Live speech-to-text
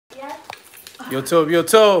YouTube,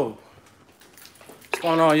 YouTube. What's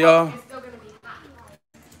going on, y'all?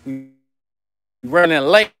 We running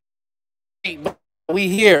late, but we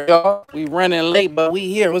here, y'all. We running late, but we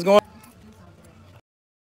here. What's going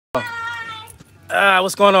on?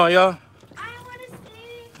 What's going on, y'all?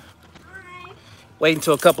 Waiting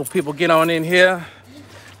until a couple people get on in here.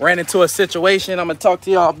 Ran into a situation I'm gonna talk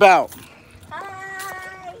to y'all about.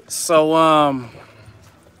 So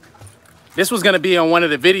this was gonna be on one of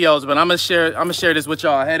the videos, but I'm gonna share this with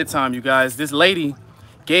y'all ahead of time, you guys. This lady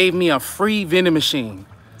gave me a free vending machine,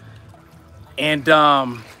 and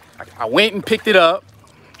I went and picked it up,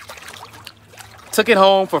 took it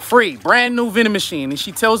home for free, brand new vending machine. And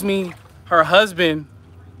she tells me her husband,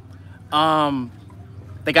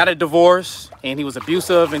 they got a divorce and he was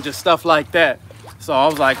abusive and just stuff like that. So I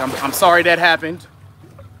was like, I'm sorry that happened.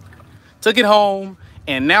 Took it home,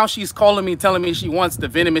 and now she's calling me, telling me she wants the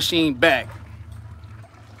vending machine back.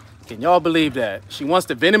 Can y'all believe that? She wants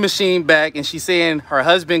the vending machine back, and she's saying her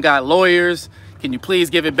husband got lawyers. Can you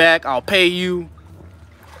please give it back? I'll pay you.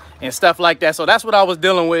 And stuff like that. So that's what I was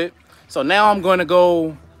dealing with. So now I'm going to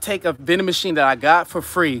go take a vending machine that I got for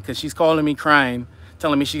free, because she's calling me crying,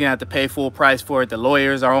 telling me she's going to have to pay full price for it. The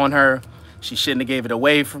lawyers are on her. She shouldn't have gave it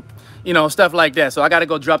away, from, you know, stuff like that. So I got to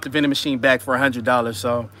go drop the vending machine back for $100.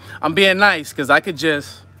 So I'm being nice, because I could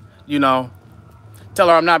just, you know, tell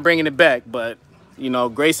her I'm not bringing it back. But, you know,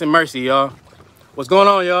 grace and mercy, y'all. What's going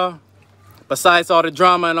on, y'all? Besides all the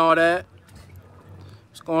drama and all that,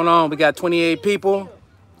 what's going on? We got 28 people.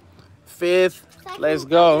 Fifth. Let's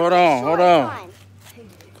go. Hold on.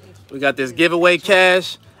 We got this giveaway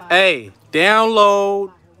cash. Hey,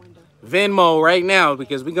 download Venmo right now,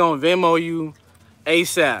 because we're gonna Venmo you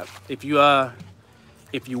ASAP if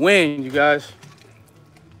you win, you guys.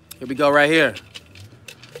 Here we go right here.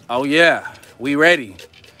 Oh yeah, we ready.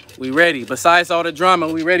 Besides all the drama,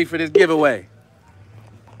 we ready for this giveaway.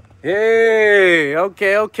 Hey,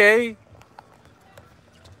 okay.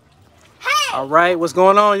 All right, what's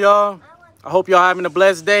going on, y'all? I hope y'all having a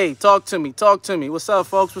blessed day. Talk to me. What's up,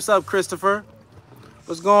 folks? What's up, Christopher?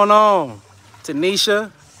 What's going on?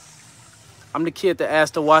 Tanisha. I'm the kid that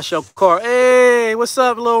asked to wash your car. Hey, what's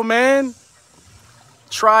up, little man?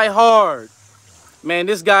 Try hard. Man,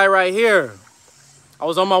 this guy right here, I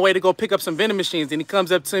was on my way to go pick up some vending machines, and he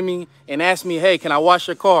comes up to me and asks me, hey, can I wash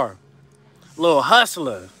your car? Little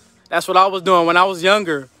hustler. That's what I was doing when I was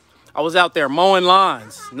younger. I was out there mowing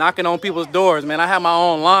lawns, knocking on people's doors. Man, I had my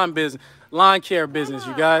own lawn care business,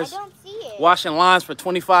 you guys. Washing lawns for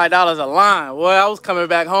 $25 a line. Well, I was coming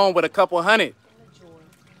back home with a couple hundred,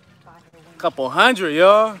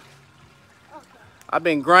 y'all. I've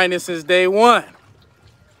been grinding since day one.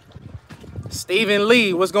 Stephen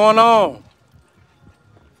Lee, what's going on?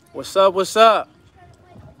 What's up?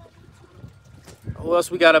 Who else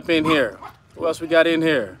we got up in here? What's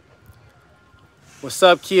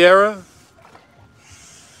up, Kiera?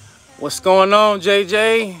 What's going on,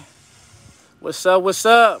 JJ? What's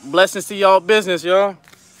up? Blessings to y'all business, y'all.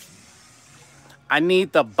 I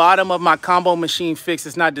need the bottom of my combo machine fixed.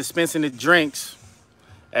 It's not dispensing the drinks.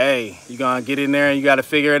 Hey, you gonna get in there and you gotta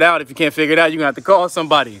figure it out. If you can't figure it out, you're gonna have to call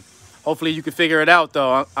somebody. Hopefully you can figure it out,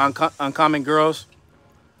 though, Uncommon Girls.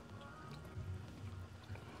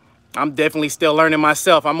 I'm definitely still learning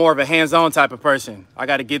myself. I'm more of a hands-on type of person. I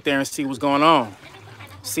gotta get there and see what's going on.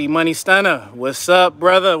 See Money Stunner, what's up,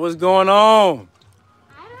 brother? What's going on?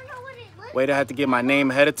 Wait, I had to get my name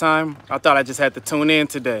ahead of time. I thought I just had to tune in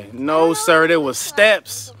today. No, sir, there was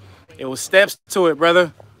steps. It was steps to it,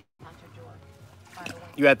 brother.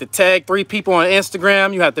 You have to tag 3 people on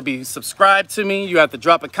Instagram. You have to be subscribed to me. You have to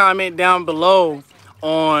drop a comment down below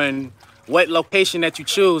on what location that you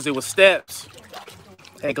choose. It was steps.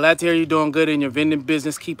 Hey, glad to hear you're doing good in your vending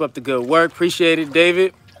business. Keep up the good work. Appreciate it,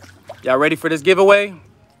 David. Y'all ready for this giveaway?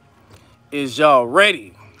 Is y'all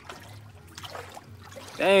ready?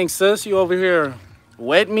 Dang, sis, you over here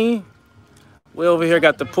wet me? We over here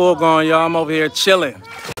got the pool going, y'all. I'm over here chilling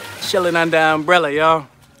under the umbrella, y'all.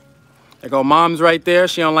 There go mom's right there.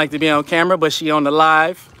 She don't like to be on camera, but she on the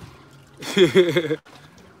live.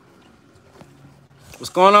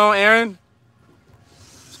 What's going on, Aaron?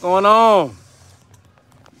 What's going on?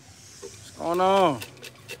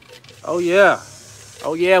 Oh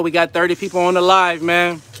yeah, we got 30 people on the live,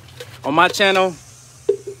 man. On my channel,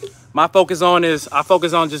 I focus on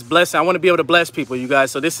just blessing. I want to be able to bless people, you guys.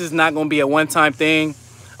 So this is not going to be a one-time thing.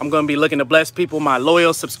 I'm going to be looking to bless people, my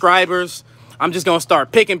loyal subscribers. I'm just going to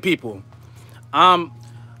start picking people.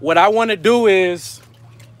 What I want to do is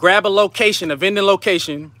grab a location, a vending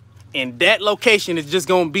location, and that location is just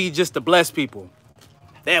going to be just to bless people.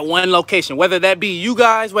 That one location, whether that be you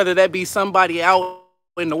guys, whether that be somebody out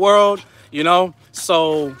in the world, you know.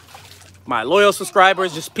 So my loyal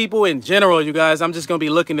subscribers, just people in general, you guys, I'm just gonna be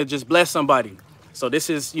looking to just bless somebody. So this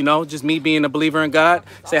is, you know, just me being a believer in God.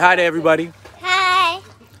 Say hi to everybody. Hi.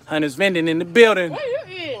 Hunter's Vending in the building. What are you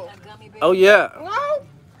eating? Oh yeah. No,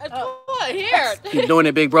 a toy here. Keep doing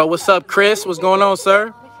it, big bro. What's up, Chris? What's going on,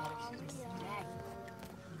 sir?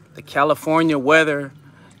 The California weather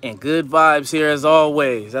and good vibes here as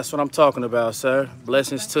always. That's what I'm talking about, sir.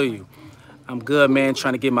 Blessings to you. I'm good, man,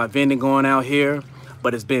 trying to get my vending going out here,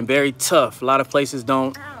 but it's been very tough. A lot of places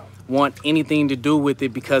don't want anything to do with it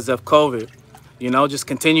because of COVID. You know, just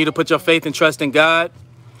continue to put your faith and trust in God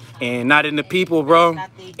and not in the people, bro.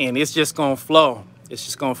 And it's just gonna flow. It's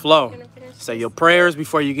just gonna flow. Say your prayers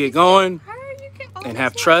before you get going and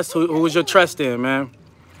have trust. Who is your trust in, man?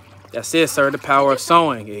 That's it, sir. The power of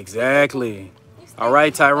sowing. Exactly. All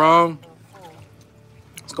right, Tyrone.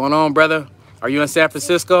 What's going on, brother? Are you in San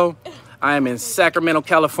Francisco? I am in Sacramento,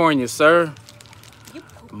 California, sir.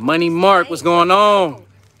 Money Mark, what's going on?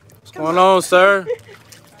 What's going on, sir?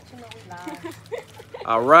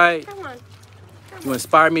 All right. You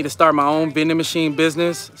inspired me to start my own vending machine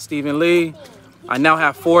business, Stephen Lee. I now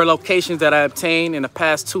have 4 locations that I obtained in the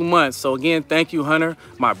past 2 months. So again, thank you, Hunter,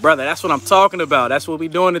 my brother. That's what I'm talking about. That's what we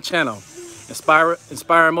do on the channel. Inspire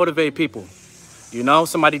and motivate people. You know,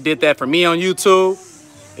 somebody did that for me on YouTube.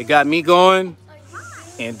 It got me going.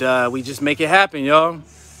 And we just make it happen, y'all.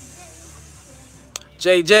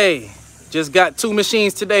 JJ just got 2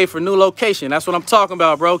 machines today for new location. That's what I'm talking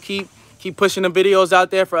about, bro. Keep pushing the videos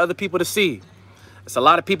out there for other people to see. There's a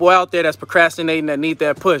lot of people out there that's procrastinating that need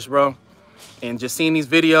that push, bro. And just seeing these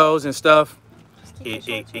videos and stuff, it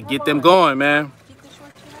get them going, man.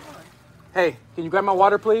 Hey, can you grab my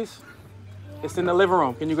water, please? It's in the living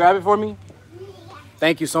room. Can you grab it for me?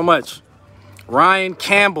 Thank you so much. Ryan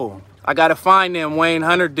Campbell. I got to find them Wayne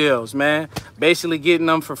Hunter deals, man. Basically getting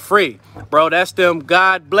them for free. Bro, that's them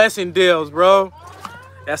God blessing deals, bro.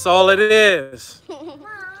 That's all it is.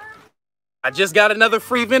 I just got another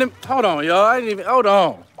free venom. Hold on, y'all. I didn't even, hold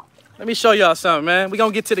on. Let me show y'all something, man. We're going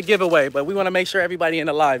to get to the giveaway, but we want to make sure everybody in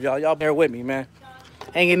the live, y'all. Y'all bear with me, man.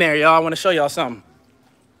 Hang in there, y'all. I want to show y'all something.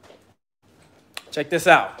 Check this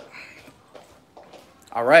out.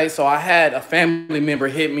 All right, so I had a family member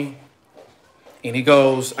hit me, and he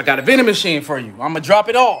goes, I got a vending machine for you. I'm going to drop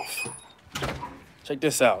it off. Check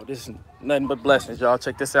this out. This is nothing but blessings, y'all.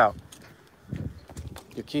 Check this out.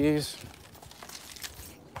 Your keys.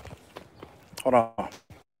 Hold on.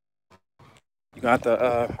 You got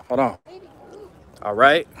the, hold on. All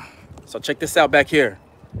right. So check this out back here.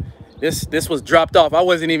 This was dropped off. I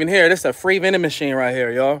wasn't even here. This is a free vending machine right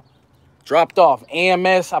here, y'all. Dropped off.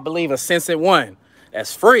 AMS, I believe, a Senseit 1.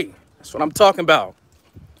 That's free. That's what I'm talking about.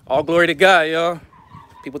 All glory to God, y'all.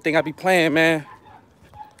 People think I be playing, man.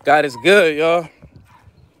 God is good, y'all.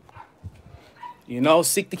 You know,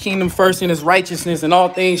 seek the kingdom first and his righteousness, and all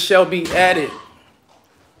things shall be added.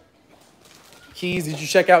 Keys, did you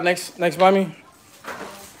check out next by me?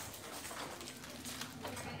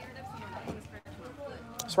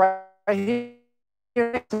 It's right here.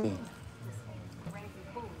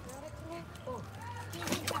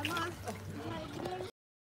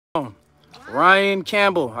 Ryan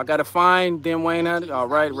Campbell. I gotta find them Wayne. All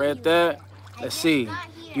right, read that. Let's see.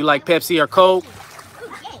 You like Pepsi or Coke?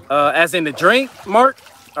 As in the drink, Mark?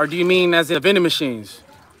 Or do you mean as in the vending machines?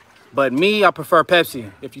 But me, I prefer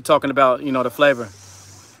Pepsi, if you're talking about, you know, the flavor.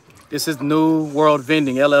 This is New World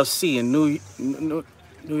Vending, LLC in New York,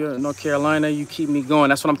 North Carolina. You keep me going.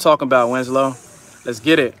 That's what I'm talking about, Winslow. Let's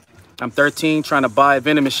get it. I'm 13, trying to buy a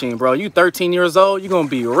vending machine, bro. You 13 years old, you're going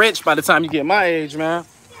to be rich by the time you get my age, man.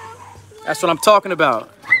 That's what I'm talking about.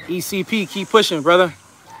 ECP, keep pushing, brother.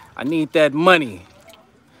 I need that money.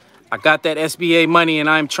 I got that SBA money, and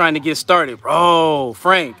I'm trying to get started. Bro,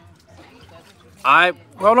 Frank.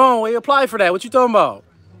 Hold on, we applied for that. What you talking about?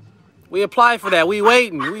 We applied for that. We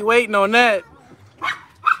waiting on that.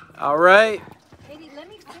 All right.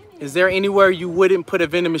 Is there anywhere you wouldn't put a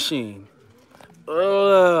vending machine?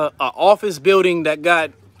 An office building that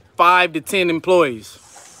got 5 to 10 employees.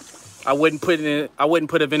 I wouldn't put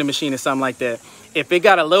a vending machine in something like that. If it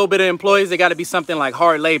got a little bit of employees, it got to be something like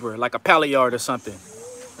hard labor, like a pallet yard or something.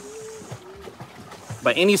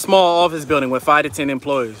 But any small office building with 5 to 10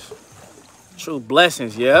 employees. True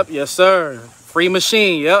blessings. Yep. Yes, sir. Free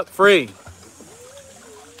machine. Yep. Free.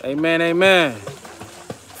 Amen. Amen.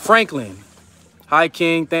 Franklin. Hi,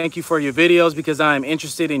 King. Thank you for your videos because I am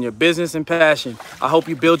interested in your business and passion. I hope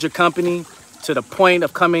you build your company to the point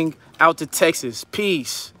of coming out to Texas.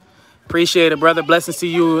 Peace. Appreciate it, brother. Blessings to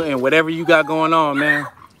you and whatever you got going on, man.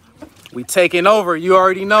 We taking over. You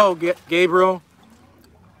already know, Gabriel.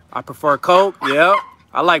 I prefer Coke. Yep.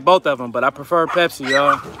 I like both of them, but I prefer Pepsi,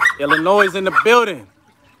 y'all. Illinois is in the building.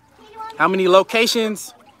 How many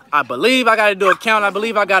locations? I believe I got to do a count. I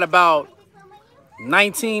believe I got about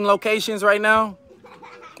 19 locations right now,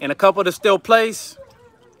 and a couple to still place.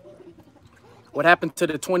 What happened to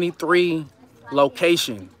the 23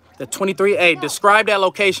 location? The 23, hey, describe that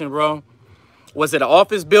location, bro. Was it an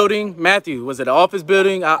office building? Matthew, was it an office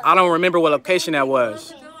building? I don't remember what location that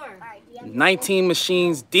was. 19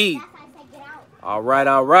 machines deep. All right,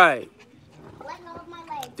 all right.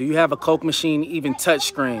 Do you have a Coke machine, even touch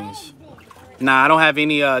screens? Nah, I don't have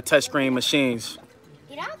any touchscreen machines.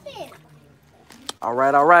 All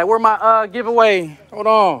right, all right. Where my giveaway? Hold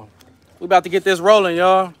on. We about to get this rolling,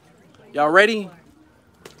 y'all. Y'all ready?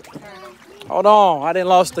 Hold on. I didn't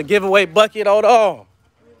lost the giveaway bucket. Hold on.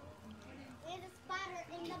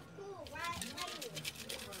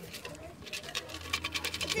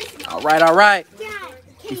 All right, all right.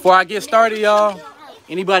 Before I get started, y'all,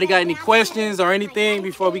 anybody got any questions or anything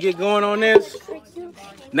before we get going on this?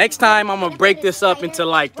 Next time, I'm going to break this up into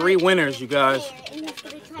like 3 winners, you guys.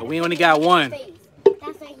 But we only got 1.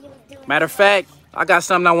 Matter of fact, I got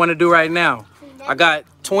something I want to do right now. I got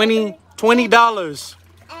 $20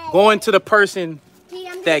 going to the person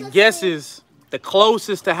that guesses the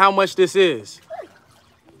closest to how much this is.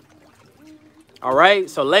 All right,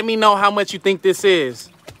 so let me know how much you think this is.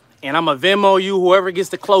 And I'm going to Venmo you whoever gets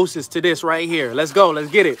the closest to this right here. Let's go.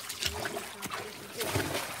 Let's get it.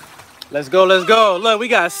 Let's go. Let's go. Look, we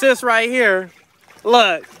got sis right here.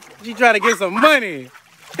 Look, she trying to get some money.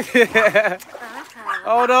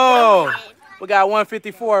 Hold on. We got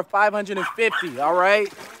 154, 550. All right.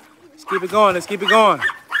 Let's keep it going. Let's keep it going.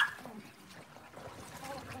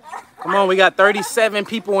 Come on. We got 37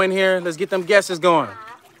 people in here. Let's get them guesses going.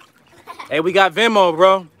 Hey, we got Venmo,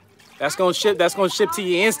 bro. That's gonna ship to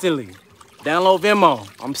you instantly. Download Venmo.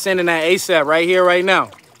 I'm sending that ASAP right here, right now.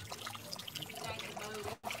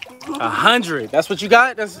 100. That's what you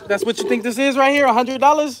got? That's what you think this is right here? $100?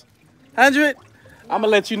 100? I'm gonna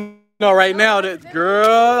let you know right now that,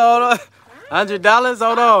 girl, hold on. $100?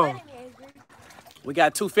 Hold on. We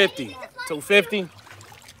got 250. 250.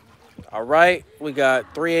 All right. We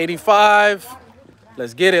got 385.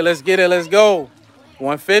 Let's get it. Let's get it. Let's go.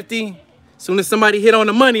 150. As soon as somebody hit on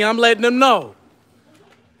the money, I'm letting them know.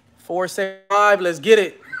 475, let's get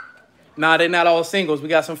it. Nah, they're not all singles. We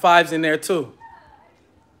got some 5s in there too.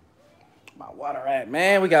 My water at,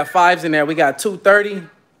 man. We got 5s in there. We got 230. All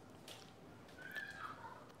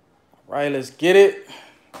right, let's get it.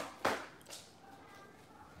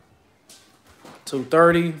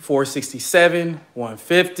 230, 467,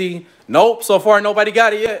 150. Nope, so far nobody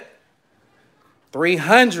got it yet.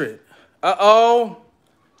 300. Uh-oh.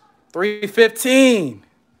 315.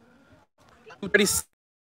 236.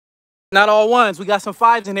 Not all 1s. We got some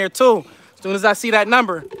 5s in there too. As soon as I see that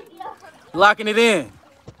number, locking it in.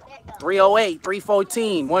 308,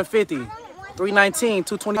 314, 150, 319,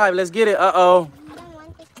 225. Let's get it. Uh-oh.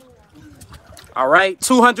 All right.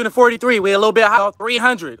 243. We a little bit higher.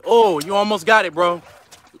 300. Oh, you almost got it, bro.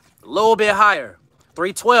 A little bit higher.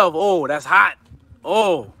 312. Oh, that's hot.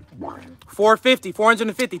 Oh. 450,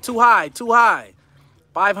 450. Too high. Too high.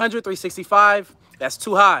 500, 365, that's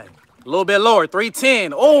too high. A little bit lower,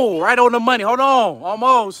 310. Oh, right on the money. Hold on,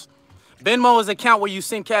 almost. Venmo is an account where you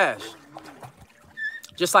send cash.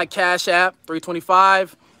 Just like Cash App,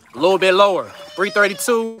 325, a little bit lower.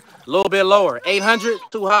 332, a little bit lower. 800,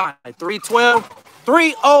 too high. 312,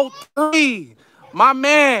 303. My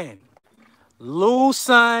man,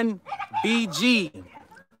 Luson BG.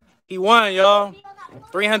 He won, y'all.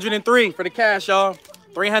 303 for the cash, y'all.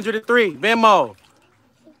 303, Venmo.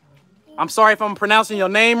 I'm sorry if I'm pronouncing your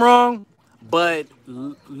name wrong, but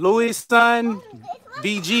Louison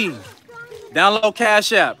BG. Download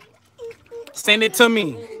Cash App. Send it to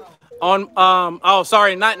me on oh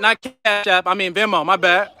sorry, not Cash App. I mean Venmo, my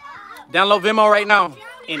bad. Download Venmo right now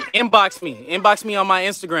and inbox me. Inbox me on my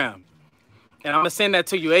Instagram. And I'm gonna send that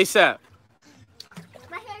to you ASAP.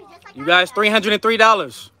 You guys,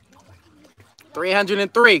 $303.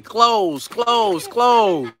 303. Close, close,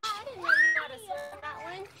 close.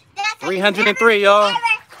 303, y'all.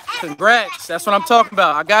 Congrats. That's what I'm talking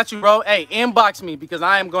about. I got you, bro. Hey, inbox me because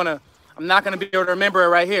I'm not gonna be able to remember it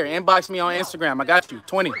right here. Inbox me on Instagram. I got you.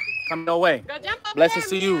 20. Coming your way. Go jump over Blessings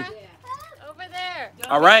there, to you. man. Over there.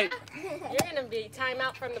 All right. You're gonna be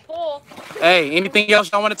timeout from the pool. Hey, anything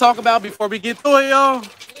else y'all want to talk about before we get to it, y'all?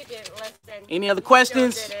 You didn't listen. Any other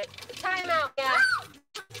questions? Timeout, yeah.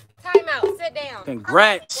 Timeout. Sit down.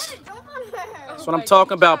 Congrats. That's what I'm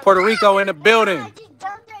talking about. Puerto Rico in the building.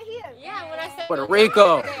 Yeah, when I said Puerto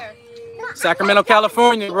Rico. Sacramento,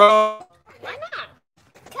 California, bro. Why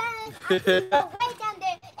not?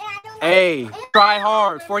 Hey, try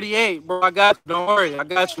hard. 48, bro. I got you. Don't worry. I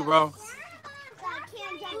got you, bro.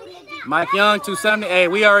 Mike Young, 270. Hey,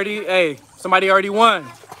 hey, somebody already won.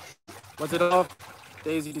 Was it off?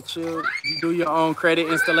 Daisy the Chill. You do your own credit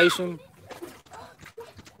installation.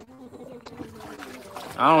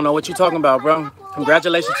 I don't know what you're talking about, bro.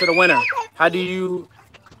 Congratulations to the winner. How do you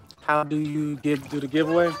do the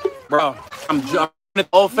giveaway? Bro, I'm doing it the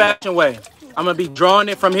old-fashioned way. I'm gonna be drawing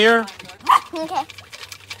it from here. Okay.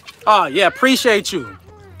 Oh, yeah, appreciate you.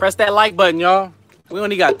 Press that like button, y'all. We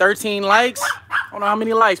only got 13 likes. I don't know how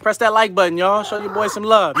many likes. Press that like button, y'all. Show your boy some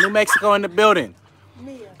love. New Mexico in the building.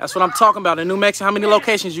 That's what I'm talking about. In New Mexico, how many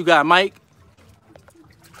locations you got, Mike?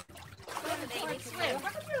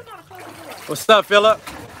 What's up, Phillip?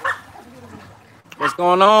 What's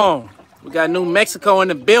going on? We got New Mexico in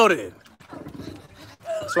the building.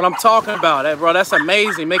 That's what I'm talking about, bro. That's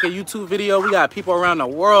amazing. Make a YouTube video. We got people around the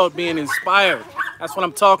world being inspired. That's what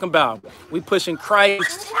I'm talking about. We pushing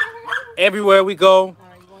Christ everywhere we go.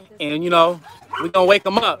 And, you know, we going to wake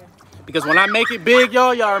them up. Because when I make it big,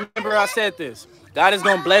 y'all remember I said this. God is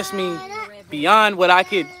going to bless me beyond what I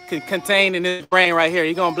could contain in this brain right here.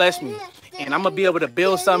 He's going to bless me. And I'm going to be able to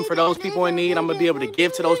build something for those people in need. I'm going to be able to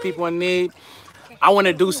give to those people in need. I want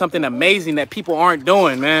to do something amazing that people aren't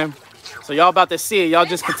doing, man. So y'all about to see it. Y'all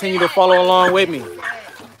just continue to follow along with me.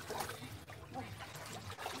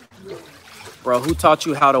 Bro, who taught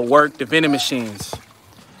you how to work the vending machines?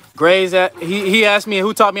 Gray's he asked me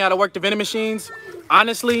who taught me how to work the vending machines.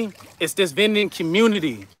 Honestly, it's this vending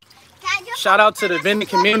community. Shout out to the vending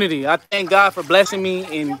community. I thank God for blessing me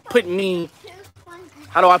and putting me,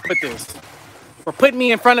 how do I put this? For putting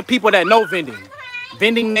me in front of people that know vending.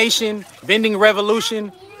 Vending Nation, Vending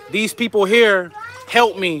Revolution. These people here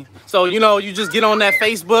help me. So, you know, you just get on that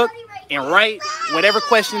Facebook and write whatever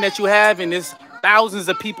question that you have, and there's thousands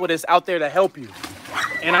of people that's out there to help you.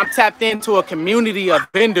 And I'm tapped into a community of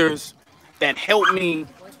vendors that help me,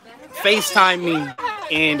 FaceTime me.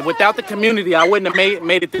 And without the community, I wouldn't have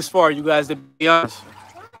made it this far, you guys, to be honest.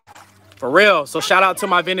 For real. So shout out to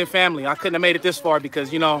my vending family. I couldn't have made it this far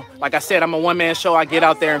because, you know, like I said, I'm a one-man show. I get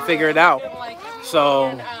out there and figure it out.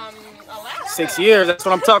 So 6 years, that's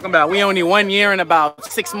what I'm talking about. We only 1 year and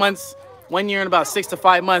about 6 months, 1 year and about 6 to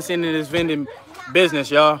 5 months into this vending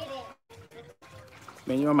business, y'all.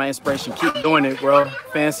 Man, you're my inspiration. Keep doing it, bro.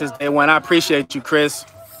 Fan since day one. I appreciate you, Chris.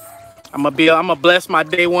 I'm gonna bless my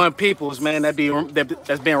day one peoples, man.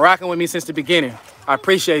 That's been rocking with me since the beginning. I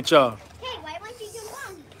appreciate y'all.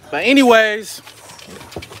 But anyways,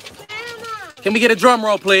 can we get a drum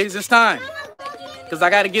roll, please? It's time. Because I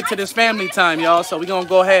got to get to this family time, y'all. So we're going to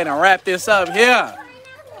go ahead and wrap this up here.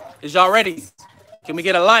 Is y'all ready? Can we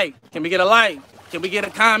get a like? Can we get a like? Can we get a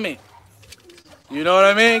comment? You know what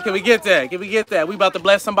I mean? Can we get that? Can we get that? We about to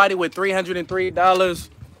bless somebody with $303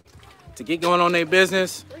 to get going on their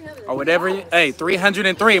business or whatever. Hey,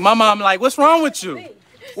 303. My mom like, what's wrong with you?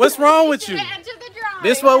 What's wrong with you?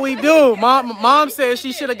 This what we do. Mom said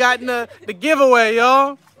she should have gotten the giveaway,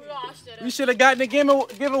 y'all. We should have gotten the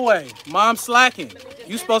giveaway. Mom slacking.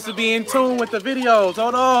 You supposed to be in tune with the videos.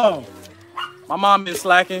 Hold on. My mom is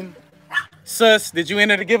slacking. Sus, did you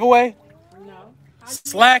enter the giveaway? No.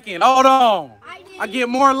 Slacking. Hold on. I get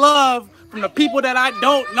more love from the people that I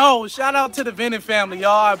don't know. Shout out to the vending family,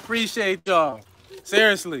 y'all. I appreciate y'all.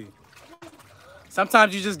 Seriously.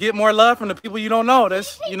 Sometimes you just get more love from the people you don't know.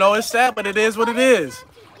 That's, you know, it's sad, but it is what it is.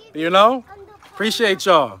 You know? Appreciate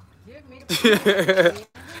y'all.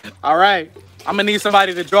 All right. I'm going to need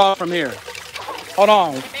somebody to draw from here. Hold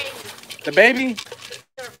on. The baby?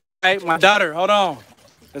 Hey, my daughter. Hold on.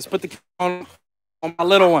 Let's put the camera on my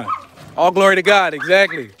little one. All glory to God.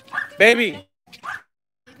 Exactly. Baby.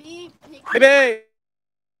 Baby.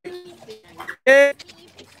 Hey.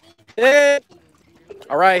 Hey.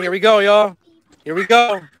 All right. Here we go, y'all. Here we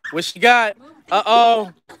go. What she got?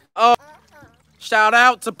 Uh-oh. Oh. Shout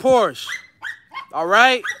out to Porsche. All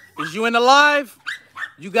right. Is you in the live?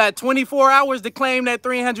 You got 24 hours to claim that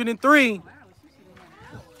 303.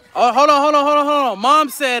 Oh, hold on. Mom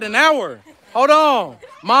said an hour. Hold on.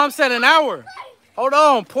 Mom said an hour. Hold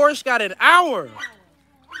on. Porsche got an hour.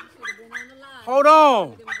 Hold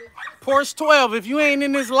on. Porsche 12. If you ain't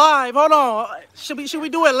in this live, hold on. Should we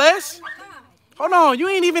do it less? Hold on. You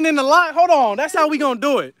ain't even in the live. Hold on. That's how we gonna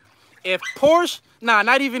do it. If Porsche, nah,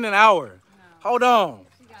 not even an hour. Hold on.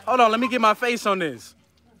 Let me get my face on this.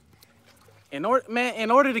 In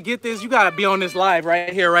order to get this, you gotta be on this live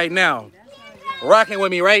right here, right now. Rocking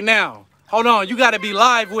with me right now. Hold on, you gotta be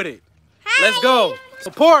live with it. Let's go. So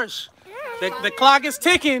Porsche, the clock is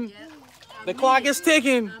ticking. The clock is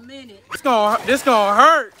ticking. This gonna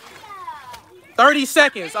hurt. 30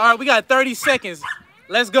 seconds. All right, we got 30 seconds.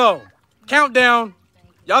 Let's go. Countdown.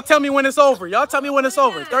 Y'all tell me when it's over. Y'all tell me when it's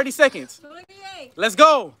over. 30 seconds. Let's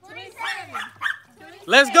go.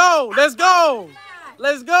 Let's go. Let's go.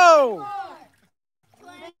 Let's go.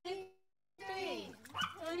 23,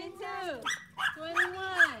 22, 21.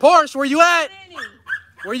 Porsche, where you at?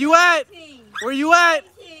 Where you at? Where you at?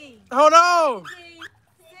 Hold on.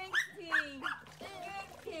 16,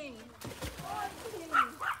 15, 14,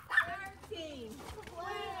 13, 12,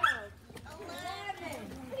 11,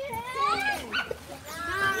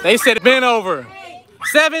 10. They said it been over.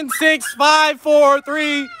 7, 6, 5, 4,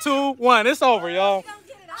 3, 2, 1. It's over, y'all.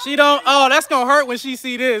 She don't. Oh, that's gonna hurt when she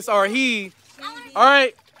see this or he. All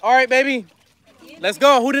right, baby. Let's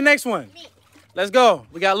go. Who the next one? Let's go.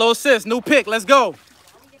 We got little sis, new pick. Let's go.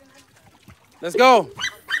 Let's go.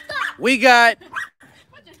 We got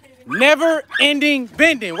Never Ending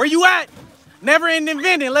Vending. Where you at? Never Ending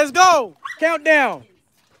Vending. Let's go. Countdown.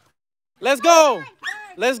 Let's go.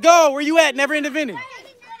 Let's go. Where you at? Never Ending Vending.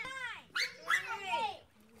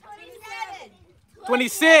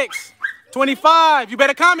 26, 25. You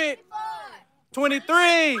better comment.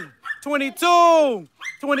 23, 22,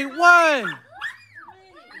 21.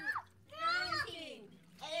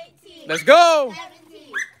 Let's go.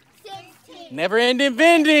 Never Ending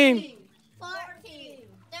Vending. 14,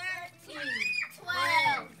 13,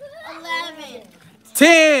 12, 11.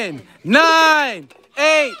 10, 9,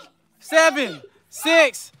 8, 7,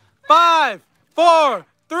 6, 5, 4,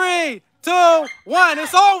 3, 2, 1.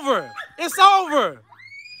 It's over. It's over.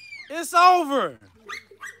 It's over.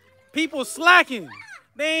 People slacking.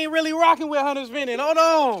 They ain't really rocking with Hunter's Vending. Hold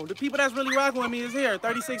on. The people that's really rocking with me is here.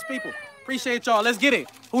 36 people. Appreciate y'all. Let's get it.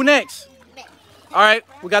 Who next? All right.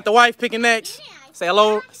 We got the wife picking next. Say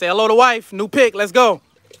hello. Say hello to wife. New pick. Let's go.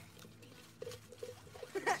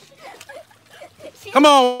 Come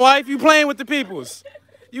on, wife. You playing with the peoples.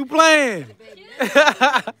 You playing.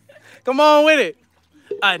 Come on with it.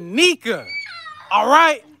 Anika. All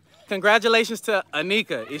right. Congratulations to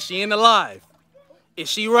Anika. Is she in the live? Is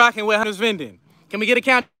she rocking with Hunter's Vending? Can we get a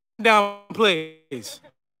countdown, please?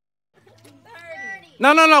 30.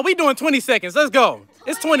 No. We doing 20 seconds. Let's go.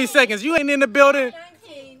 It's 20 seconds. You ain't in the building.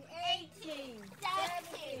 19, 18,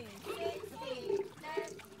 17,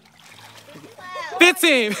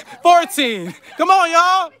 16, 15, 14. Come on,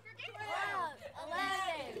 y'all.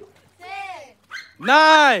 11, 10,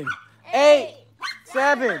 9, 8,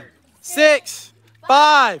 7, 6,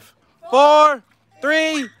 5, 4,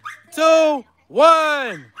 3, 2,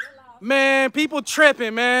 1. Man, people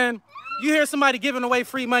tripping, man. You hear somebody giving away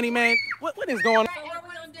free money, man. What is going on?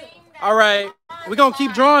 All right. We're going to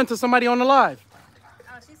keep drawing to somebody on the live.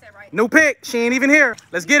 New pick. She ain't even here.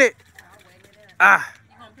 Let's get it.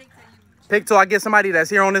 Pick till I get somebody that's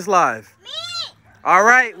here on this live. All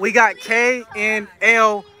right. We got K and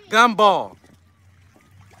L Gumball.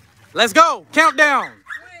 Let's go. Countdown.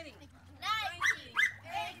 20, 19,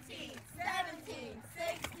 18, 17,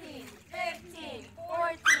 16, 15,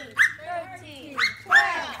 14, 13, 12,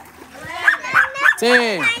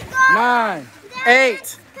 11, 10, 9,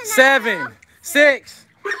 8, 7, 6,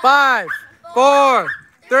 5, 4,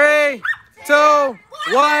 3, 2,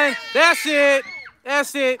 1. That's it.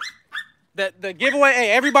 That's it. The giveaway.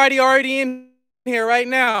 Hey, everybody already in here right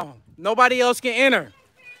now. Nobody else can enter.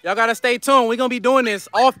 Y'all got to stay tuned. We're going to be doing this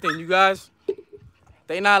often, you guys.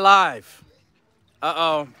 They not live.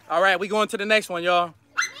 Uh-oh. All right, we going to the next one, y'all.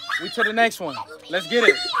 We to the next one. Let's get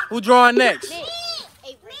it. Who drawing next?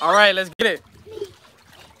 All right, let's get it.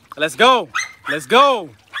 Let's go. Let's go.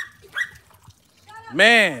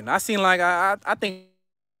 Man, I seem like I think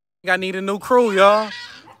I need a new crew, y'all.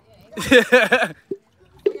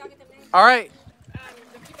 All right.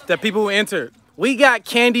 The people who entered. We got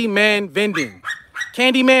Candyman Vending.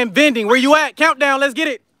 Candyman Vending, where you at? Countdown, let's get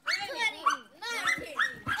it. 19,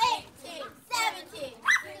 18, 17,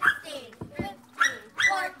 16, 15,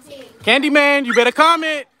 14, Candyman, you better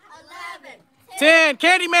comment. 11, 10.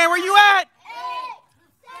 Candyman, where you at?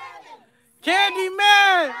 8, 7,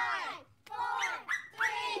 Candyman. 5,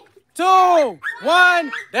 4, 3, 2,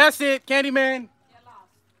 1. That's it, Candyman.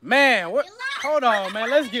 Man, what? Hold on, man.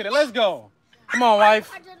 Let's get it. Let's go. Come on, wife.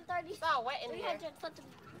 130. So wet in here.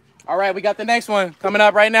 All right, we got the next one coming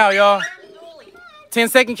up right now, y'all.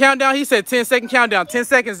 10-second countdown. He said 10-second countdown. 10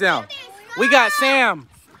 seconds down. We got Sam.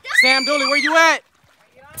 Sam Dooley, where you at?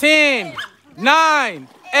 10, 9,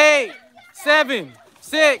 8, 7,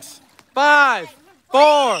 6, 5,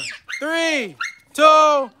 4, 3,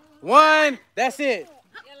 2, 1. That's it.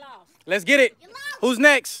 Let's get it. Who's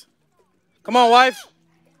next? Come on, wife.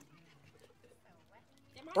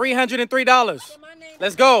 $303.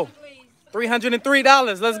 Let's go.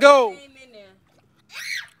 $303. Let's go.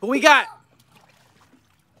 Who we got?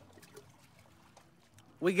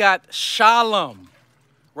 We got Shalom.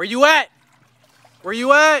 Where you at? Where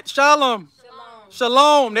you at, Shalom?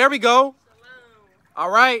 Shalom. There we go.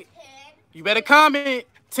 All right. You better comment.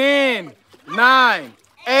 10, 9,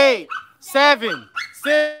 8, 7,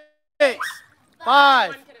 6,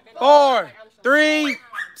 5, 4, 3,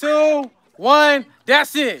 2, 1.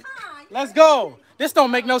 That's it. Let's go. This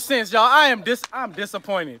don't make no sense, y'all. I'm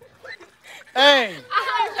disappointed. Hey,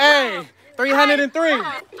 303.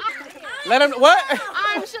 Let him, what?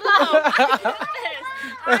 I'm Shalom.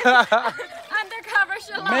 Undercover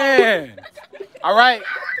Shalom. Man. All right.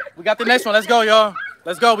 We got the next one. Let's go, y'all.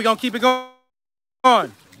 Let's go. We're going to keep it going.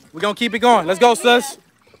 We're going to keep it going. Let's go, sis.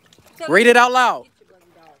 Read it out loud.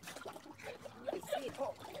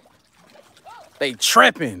 They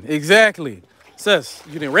tripping. Exactly. Sis,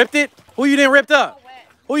 you didn't ripped it? Who you didn't ripped up?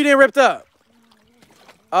 Who you didn't ripped up?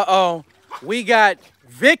 Uh-oh. We got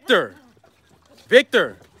Victor.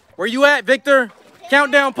 Victor. Where you at, Victor?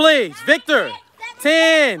 Countdown, please. Victor.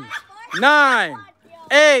 10, 9,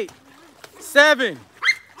 8, 7,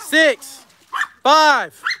 6,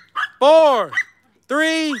 5, 4,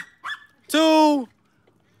 3, 2,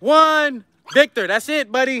 1. Victor, that's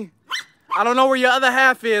it, buddy. I don't know where your other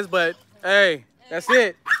half is, but hey, that's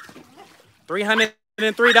it. $303.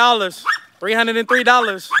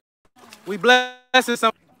 $303. We blessing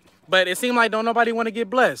some, but it seemed like don't nobody want to get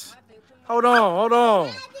blessed. Hold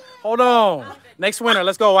on. Next winner.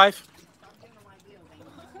 Let's go, wife.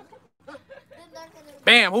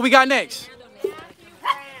 Bam. Who we got next?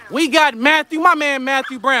 We got Matthew, my man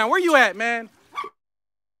Matthew Brown. Where you at, man?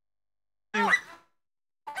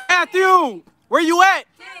 Matthew, where you at?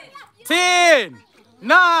 10,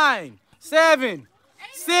 9, 7,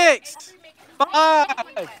 6, 5,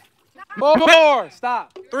 4,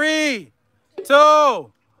 stop. 3,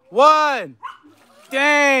 2, 1.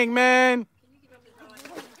 Dang, man.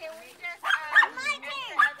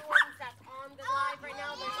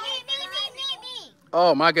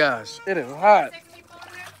 Oh my gosh, it is hot.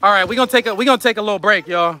 All right, we're gonna take a little break,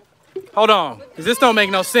 y'all. Hold on, cause this don't make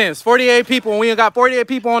no sense. 48 people, and we got 48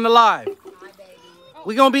 people on the live.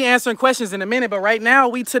 We're gonna be answering questions in a minute, but right now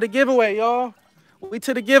we to the giveaway, y'all. We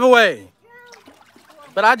to the giveaway.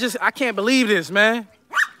 But I can't believe this, man.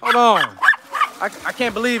 Hold on. I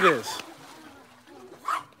can't believe this.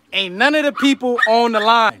 Ain't none of the people on the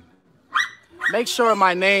line. Make sure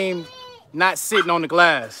my name not sitting on the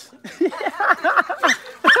glass.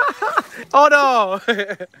 Hold on.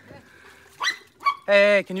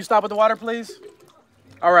 Hey, can you stop with the water, please?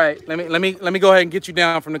 All right, let me go ahead and get you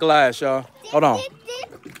down from the glass, y'all. Hold on.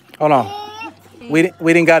 We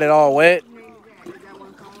didn't got it all wet.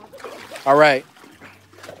 All right.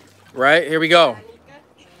 Right, here we go.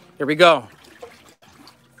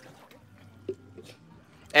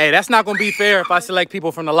 Hey, that's not gonna be fair if I select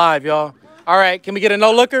people from the live, y'all. All right, can we get a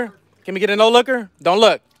no looker? Don't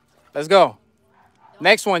look. Let's go.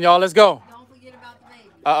 Next one, y'all. Let's go.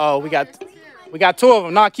 Uh-oh, we got two of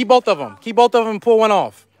them. Nah, keep both of them. Keep both of them and pull one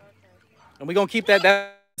off. And we're gonna keep that.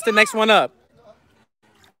 That's the next one up.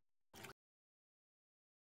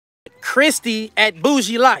 Christy at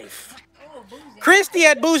Bougie Life. Christy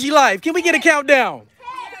at Bougie Life. Can we get a countdown?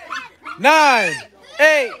 9,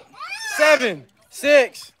 8, 7,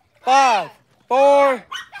 6, 5, 4,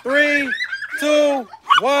 3, 2,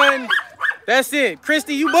 1. That's it.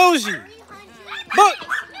 Christy, you bougie. But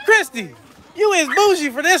Christy, you is bougie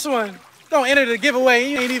for this one. Don't enter the giveaway.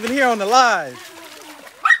 You ain't even here on the live.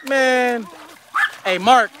 Man. Hey,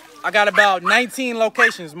 Mark, I got about 19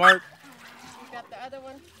 locations, Mark. You got the other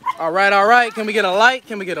one? All right. Can we get a like?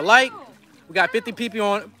 We got 50 people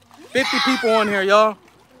on here, y'all.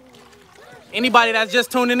 Anybody that's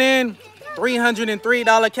just tuning in,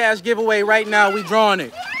 $303 cash giveaway right now. We drawing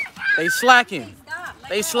it. They slacking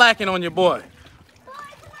on your boy.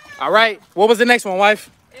 All right. What was the next one, wife?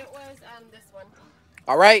 It was this one.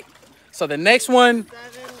 All right. So the next one,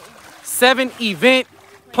 7 event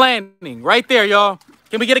planning. Right there, y'all.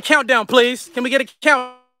 Can we get a countdown, please? 10,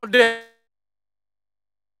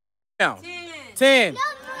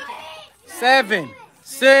 7,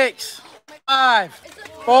 6, 5,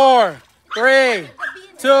 4, 3,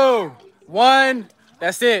 2, 1.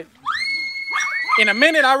 That's it. In a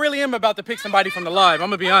minute, I really am about to pick somebody from the live. I'm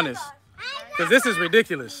going to be honest. Because this is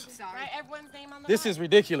ridiculous. Write everyone's name on the This is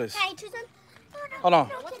ridiculous. Hey, choose them. Hold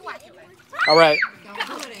on. All right.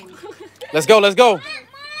 Let's go.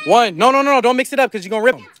 One. No. Don't mix it up because you're going to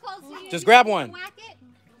rip them. Just grab one.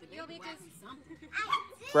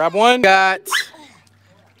 Grab one.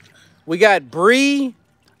 We got Bree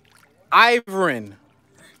Iverin.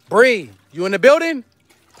 Bree, you in the building?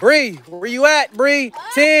 Bree, where you at, Bree?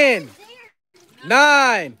 10,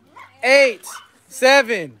 9, 8,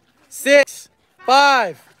 7, 6,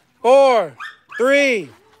 5, 4, 3,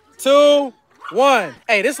 2, 1.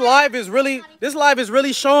 Hey, this live is really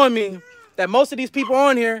showing me that most of these people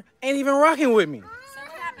on here ain't even rocking with me. So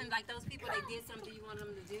what happened? Like those people, they did something you wanted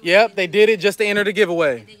them to do? Yep, they did it just to enter the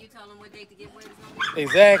giveaway. And then you told them what date the giveaway was going to be?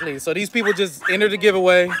 Exactly. So these people just entered the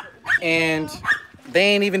giveaway and they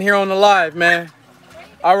ain't even here on the live, man.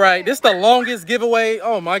 All right, this is the longest giveaway.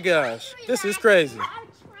 Oh my gosh, this is crazy.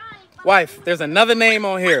 Wife, there's another name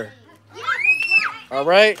on here. All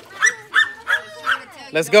right,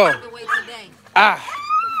 let's go.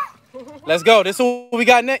 Let's go. This is what we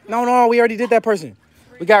got next. No, we already did that person.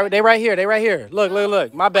 We got, they right here. They right here.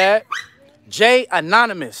 Look. My bad. J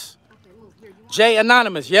Anonymous. J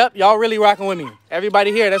Anonymous. Yep, y'all really rocking with me.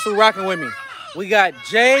 Everybody here, that's who rocking with me. We got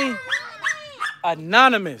J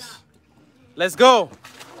Anonymous. Let's go.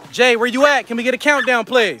 Jay, where you at? Can we get a countdown,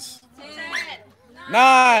 please?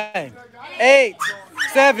 9, 8,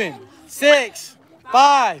 7, 6,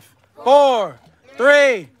 5, 4,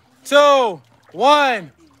 3, 2,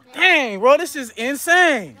 1. Dang, bro, this is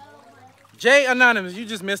insane. Jay Anonymous, you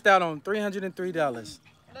just missed out on $303.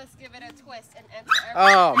 Let's give it a twist and enter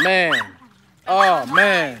Oh, man. Oh,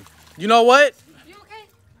 man. You know what? You okay?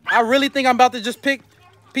 I really think I'm about to just pick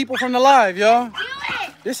people from the live, y'all.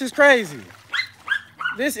 This is crazy.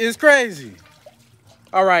 This is crazy.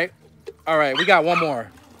 All right, we got one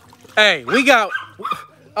more. Hey, we got,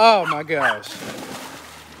 oh my gosh.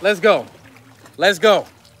 Let's go.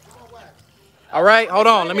 All right, hold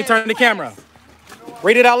on, let me turn the camera.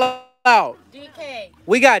 Read it out loud. DK.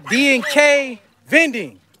 We got D&K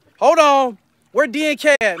Vending. Hold on, where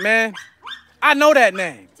D&K at, man? I know that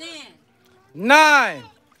name. 10, 9,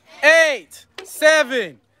 8,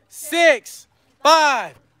 7, 6,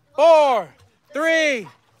 5, 4, 3,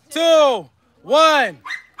 2, 1.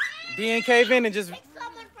 D&K Vending just,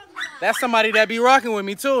 that's somebody that be rocking with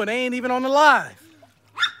me too, and they ain't even on the live.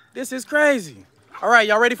 This is crazy. All right,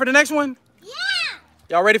 y'all ready for the next one? Yeah.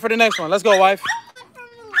 Y'all ready for the next one? Let's go, wife.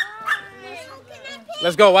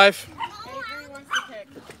 Let's go, wife. Avery wants to pick.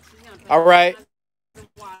 All right.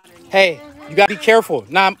 Hey, you gotta be careful.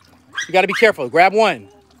 Nah, you gotta be careful. Grab one.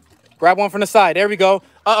 Grab one from the side. There we go.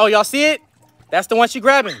 Uh-oh, y'all see it? That's the one she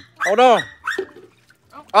grabbing. Hold on.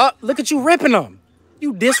 Oh, look at you ripping them.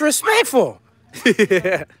 You disrespectful.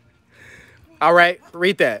 All right,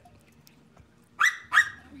 read that.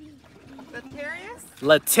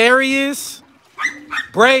 Latarius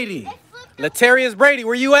Brady. Latarius Brady,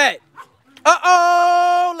 where you at?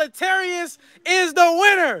 Uh-oh, Latarius is the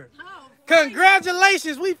winner.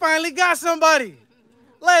 Congratulations, we finally got somebody.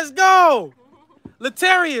 Let's go.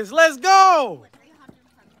 Latarius, let's go.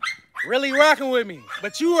 Really rocking with me.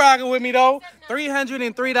 But you rocking with me, though.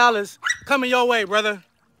 $303 coming your way, brother.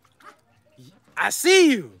 I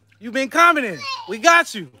see you. You've been commenting. We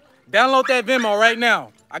got you. Download that Venmo right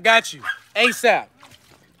now. I got you. ASAP.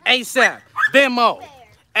 Venmo.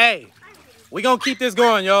 Hey, we gonna keep this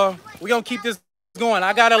going, y'all. We gonna keep this going.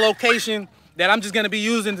 I got a location that I'm just gonna be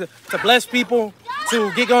using to bless people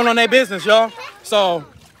to get going on their business, y'all. So,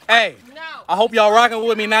 hey, I hope y'all rocking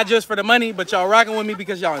with me, not just for the money, but y'all rocking with me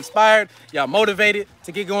because y'all inspired, y'all motivated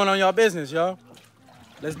to get going on y'all business, y'all.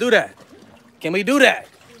 Let's do that. Can we do that?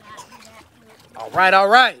 All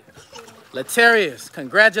right. Latarius,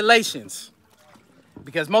 congratulations.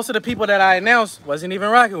 Because most of the people that I announced wasn't even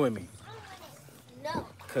rocking with me. No.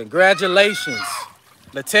 Congratulations.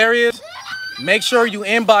 Latarius, make sure you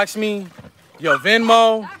inbox me your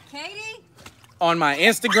Venmo on my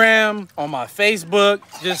Instagram, on my Facebook.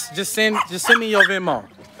 Just send me your Venmo.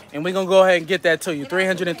 And we're gonna go ahead and get that to you.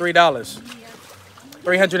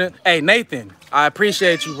 $303. Hey, Nathan, I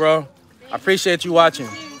appreciate you, bro. I appreciate you watching.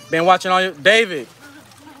 Been watching all your, David,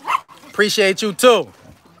 appreciate you too.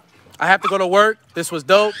 I have to go to work. This was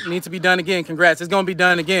dope. Needs to be done again. Congrats. It's gonna be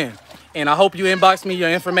done again. And I hope you inbox me your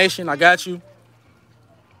information. I got you.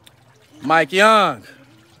 Mike Young.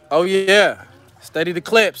 Oh yeah. Study the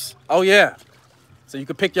clips. Oh yeah. So you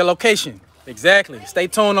can pick your location. Exactly. Stay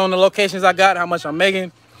tuned on the locations I got, how much I'm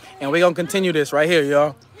making. And we're gonna continue this right here,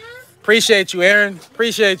 y'all. Appreciate you, Aaron.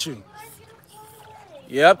 Appreciate you.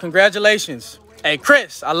 Yep, congratulations. Hey,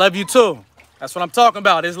 Chris, I love you too. That's what I'm talking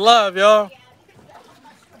about. It's love, y'all.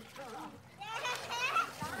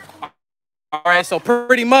 All right, so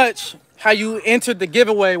pretty much how you entered the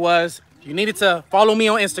giveaway was you needed to follow me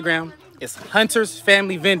on Instagram. It's Hunter's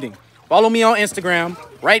Family Vending. Follow me on Instagram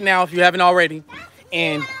right now if you haven't already.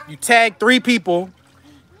 And you tag 3 people.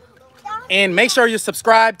 And make sure you're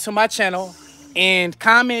subscribed to my channel. And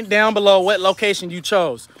comment down below what location you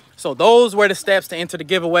chose. So those were the steps to enter the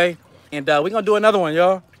giveaway. And we're going to do another one,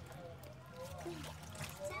 y'all.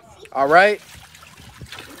 All right.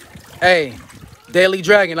 Hey, Daily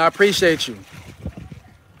Dragon, I appreciate you.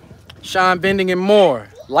 Sean Vending and more.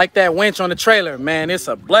 Like that winch on the trailer, man. It's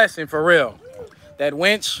a blessing for real. That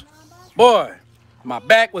winch, boy, my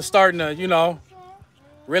back was starting to, you know,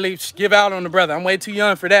 really give out on the brother. I'm way too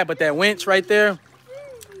young for that, but that winch right there,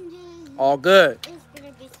 all good.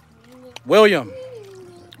 William,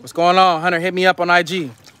 what's going on? Hunter, hit me up on IG.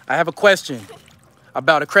 I have a question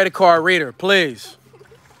about a credit card reader, please.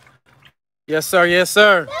 Yes, sir. Yes,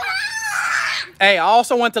 sir. Hey, I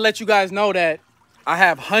also want to let you guys know that I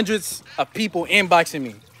have hundreds of people inboxing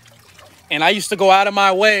me. And I used to go out of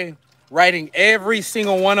my way writing every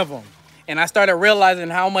single one of them. And I started realizing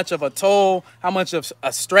how much of a toll, how much of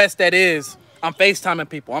a stress that is. I'm FaceTiming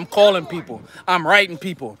people. I'm calling people. I'm writing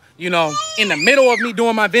people, you know, in the middle of me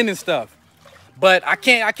doing my vending stuff. But I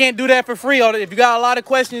can't do that for free. If you got a lot of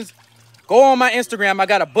questions, go on my Instagram. I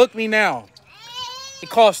got to book me now. It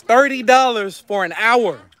costs $30 for an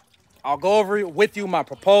hour. I'll go over with you my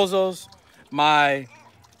proposals, my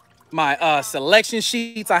selection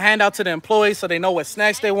sheets I hand out to the employees so they know what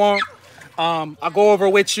snacks they want. I'll go over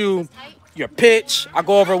with you your pitch. I'll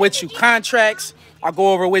go over with you contracts. I'll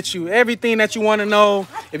go over with you everything that you want to know.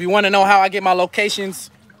 If you want to know how I get my locations,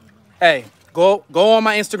 hey, go on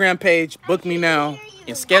my Instagram page, book me now,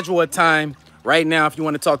 and schedule a time right now if you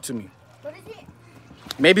want to talk to me.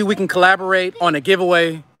 Maybe we can collaborate on a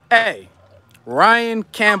giveaway. Hey, Ryan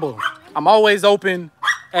Campbell, I'm always open.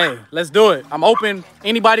 Hey, let's do it. I'm open.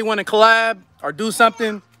 Anybody want to collab or do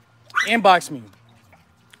something, inbox me.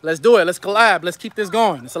 Let's do it. Let's collab. Let's keep this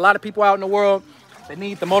going. There's a lot of people out in the world that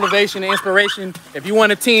need the motivation and inspiration. If you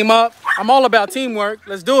want to team up, I'm all about teamwork.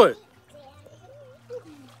 Let's do it.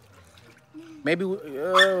 Maybe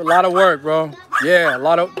a lot of work, bro. Yeah,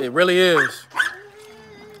 it really is.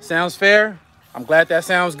 Sounds fair? I'm glad that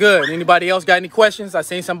sounds good. Anybody else got any questions? I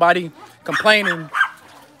seen somebody complaining,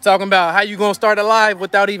 talking about how you gonna start a live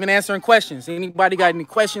without even answering questions. Anybody got any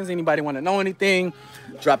questions? Anybody want to know anything?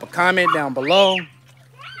 Drop a comment down below.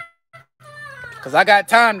 Because I got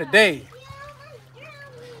time today.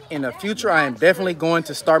 In the future, I am definitely going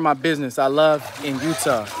to start my business I love in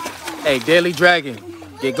Utah. Hey, Daily Dragon,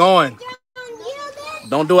 get going.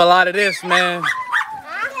 Don't do a lot of this, man.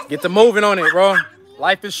 Get to moving on it, bro.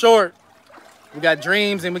 Life is short. We got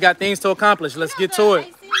dreams and we got things to accomplish. Let's get to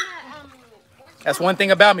it. That's one thing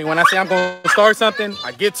about me. When I say I'm going to start something,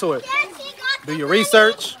 I get to it. Do your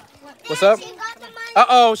research. What's up?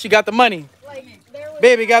 Uh-oh, she got the money.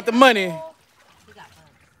 Baby got the money.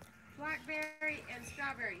 Blackberry and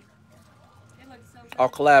strawberry. It looks so good. I'll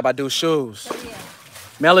collab. I do shoes.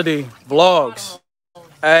 Melody, vlogs.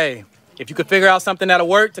 Hey, if you could figure out something that'll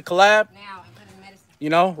work to collab, you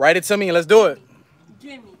know, write it to me and let's do it.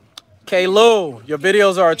 K. Lou, your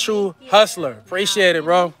videos are a true hustler. Appreciate it,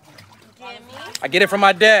 bro. I get it from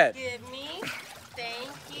my dad. Thank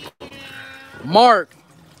you. Mark,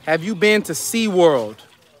 have you been to SeaWorld?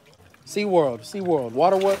 SeaWorld.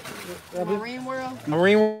 Water what? Marine World.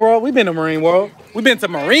 Marine World? We've been to Marine World. We've been to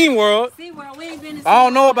Marine World. SeaWorld. We ain't been to I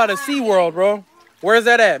don't know about a SeaWorld, bro. Where's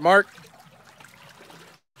that at, Mark?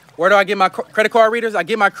 Where do I get my credit card readers? I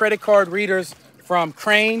get my credit card readers from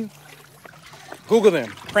Crane. Google them.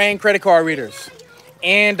 Crane credit card readers.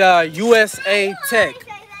 And USA Tech.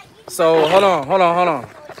 So, hold on.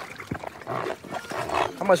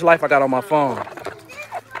 How much life I got on my phone?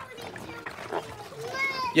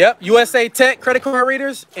 Yep, USA Tech credit card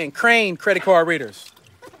readers and Crane credit card readers.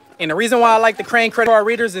 And the reason why I like the Crane credit card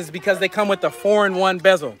readers is because they come with the 4-in-1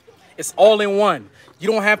 bezel. It's all in one.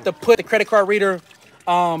 You don't have to put the credit card reader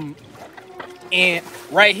and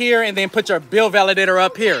right here and then put your bill validator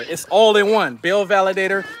up here. It's all in one. Bill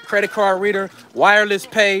validator, credit card reader, wireless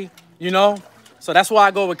pay, you know. So that's why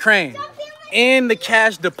I go with Crane. And the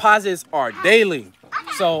cash deposits are daily.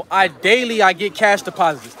 So I get cash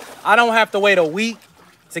deposits. I don't have to wait a week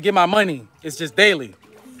to get my money. It's just daily.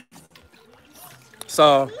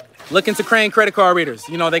 So look into Crane credit card readers.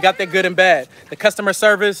 You know, they got their good and bad. The customer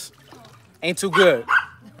service ain't too good.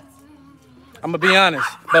 I'm gonna be honest,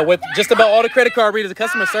 but with just about all the credit card readers, the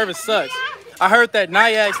customer service sucks. I heard that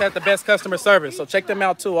Nyax had the best customer service, so check them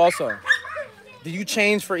out too also. Do you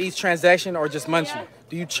change for each transaction or just monthly?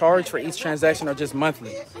 Do you charge for each transaction or just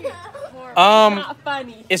monthly?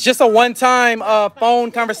 It's just a one-time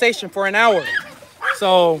phone conversation for an hour.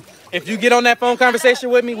 So if you get on that phone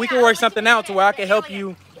conversation with me, we can work something out to where I can help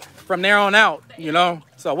you from there on out, you know?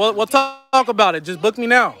 So we'll talk about it. Just book me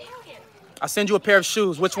now. I'll send you a pair of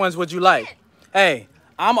shoes. Which ones would you like? Hey,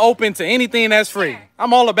 I'm open to anything that's free.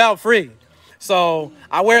 I'm all about free. So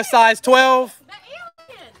I wear size 12.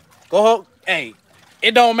 Go, hey,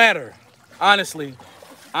 it don't matter. Honestly,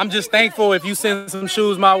 I'm just thankful if you send some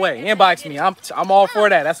shoes my way. Inbox me. I'm all for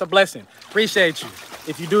that. That's a blessing. Appreciate you.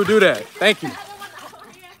 If you do that. Thank you.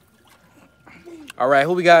 All right,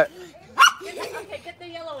 who we got? Okay, get the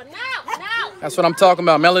yellow one now. That's what I'm talking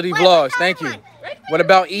about. Melody Vlogs. Thank you. What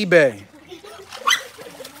about eBay?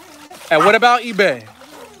 And what about eBay?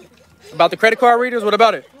 About the credit card readers? What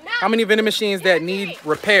about it? How many vending machines that need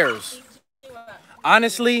repairs?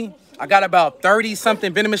 Honestly, I got about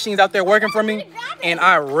 30-something vending machines out there working for me, and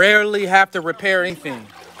I rarely have to repair anything.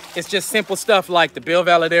 It's just simple stuff like the bill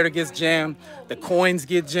validator gets jammed, the coins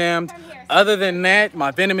get jammed. Other than that,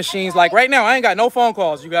 my vending machines, like right now, I ain't got no phone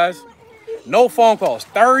calls, you guys. No phone calls.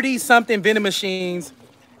 30-something vending machines,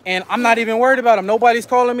 and I'm not even worried about them. Nobody's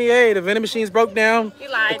calling me, hey, the vending machine's broke down.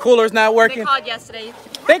 You lied. The cooler's not working. They called yesterday.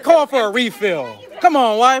 They called for a refill. Come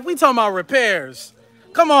on, wife. We talking about repairs.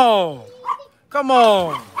 Come on. Come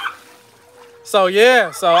on. So,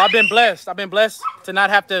 yeah. So, I've been blessed. I've been blessed to not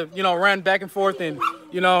have to, run back and forth. And,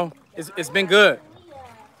 it's been good.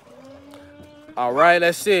 All right.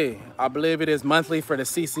 Let's see. I believe it is monthly for the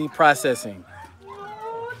CC processing.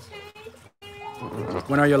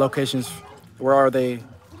 When are your locations? Where are they?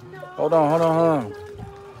 Hold on.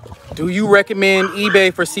 Do you recommend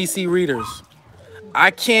eBay for CC readers? I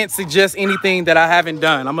can't suggest anything that I haven't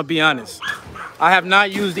done. I'm gonna be honest. I have not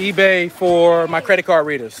used eBay for my credit card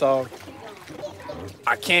readers, so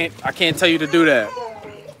I can't tell you to do that.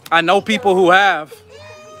 I know people who have.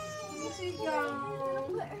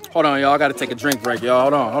 Hold on, y'all. I gotta take a drink break, y'all.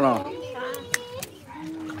 Hold on.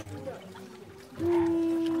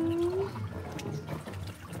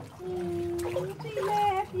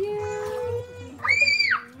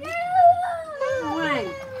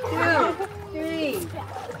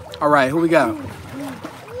 All right, who we got?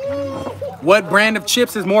 What brand of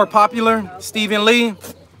chips is more popular? Stephen Lee.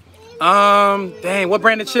 Dang, what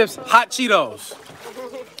brand of chips? Hot Cheetos.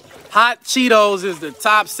 Hot Cheetos is the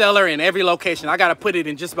top seller in every location. I gotta put it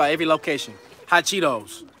in just about every location. Hot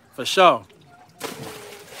Cheetos, for sure.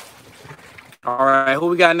 All right, who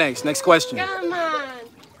we got next? Next question. Come on.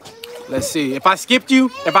 Let's see. If I skipped you,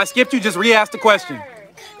 just re-ask the question.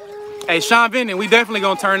 Hey, Sean Vending, we definitely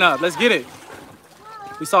gonna turn up. Let's get it.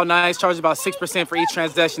 We saw Nice charge about 6% for each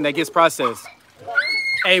transaction that gets processed.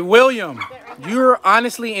 Hey, William, you're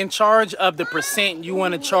honestly in charge of the percent you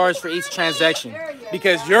want to charge for each transaction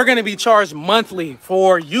because you're going to be charged monthly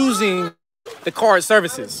for using the card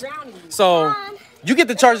services. So you get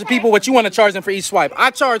to charge the people what you want to charge them for each swipe.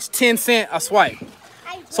 I charge 10 cents a swipe.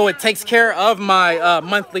 So it takes care of my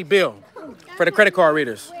monthly bill for the credit card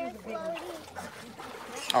readers.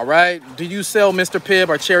 All right. Do you sell Mr. Pibb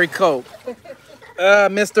or Cherry Coke?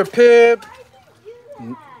 Mr. Pibb,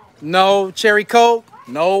 no. Cherry Coke,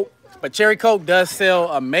 no. But Cherry Coke does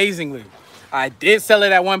sell amazingly. I did sell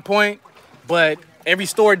it at one point, but every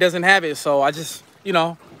store doesn't have it. So I just,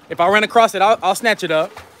 if I run across it, I'll snatch it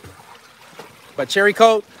up. But Cherry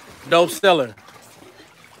Coke, dope seller.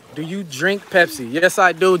 Do you drink Pepsi? Yes,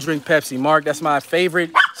 I do drink Pepsi, Mark. That's my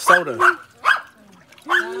favorite soda.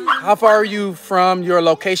 How far are you from your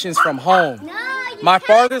locations from home? My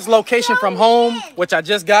farthest location from home, which I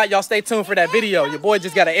just got, y'all stay tuned for that video. Your boy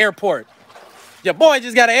just got an airport.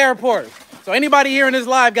 So anybody here in this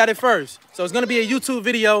live got it first. So it's going to be a YouTube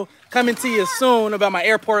video coming to you soon about my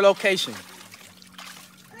airport location.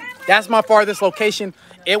 That's my farthest location.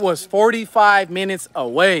 It was 45 minutes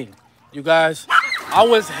away, you guys. I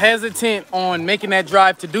was hesitant on making that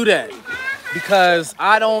drive to do that because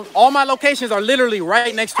all my locations are literally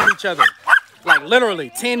right next to each other. Like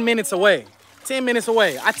literally 10 minutes away. 10 minutes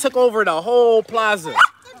away. I took over the whole plaza.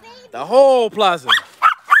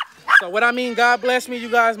 So what I mean, God bless me, you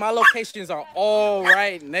guys. My locations are all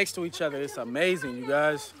right next to each other. It's amazing, you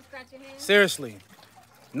guys. Seriously.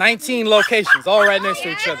 19 locations all right next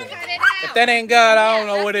to each other. If that ain't God, I don't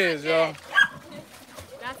know what is, y'all.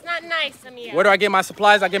 That's not nice, Amir. Where do I get my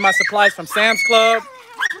supplies? I get my supplies from Sam's Club,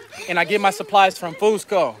 and I get my supplies from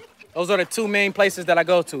Foodsco. Those are the two main places that I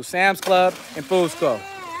go to, Sam's Club and Foodsco.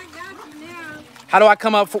 How do I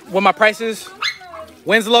come up with my prices?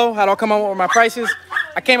 Winslow, how do I come up with my prices?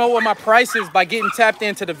 I came up with my prices by getting tapped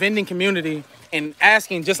into the vending community and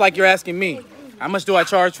asking, just like you're asking me, how much do I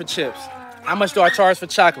charge for chips? How much do I charge for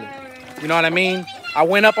chocolate? You know what I mean? I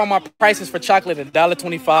went up on my prices for chocolate at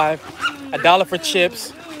 $1.25, $1 for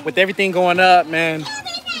chips. With everything going up, man,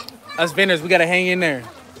 us vendors, we got to hang in there.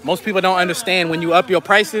 Most people don't understand when you up your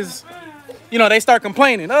prices, they start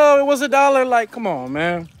complaining. Oh, it was $1. Like, come on,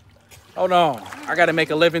 man. Hold on. I got to make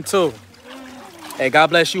a living, too. Hey, God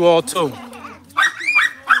bless you all, too.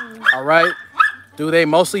 All right. Do they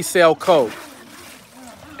mostly sell Coke?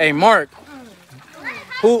 Hey, Mark,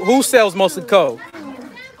 who sells mostly Coke?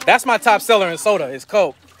 That's my top seller in soda is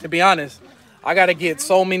Coke. To be honest, I gotta get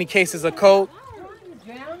so many cases of Coke.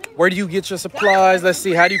 Where do you get your supplies? Let's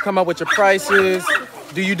see. How do you come up with your prices?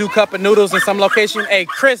 Do you do cup of noodles in some location? Hey,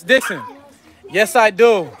 Chris Dixon. Yes, I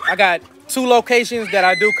do. I got 2 locations that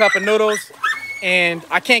I do cup of noodles, and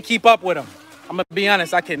I can't keep up with them. I'm gonna be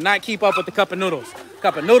honest. I cannot keep up with the cup of noodles.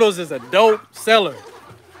 Cup of noodles is a dope seller,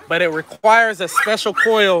 but it requires a special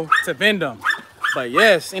coil to vend them. But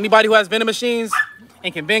yes, anybody who has vending machines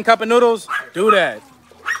and can vend cup of noodles, do that.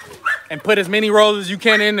 And put as many rolls as you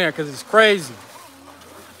can in there because it's crazy.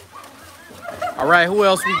 All right, who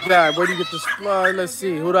else we got? Where do you get the supply? Let's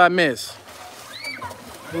see. Who did I miss?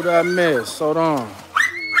 Who did I miss? Hold on.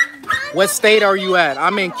 What state are you at?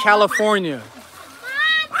 I'm in California.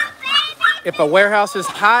 If a warehouse is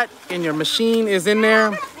hot and your machine is in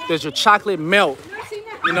there, does your chocolate melt?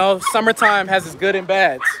 You know, summertime has its good and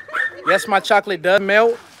bads. Yes, my chocolate does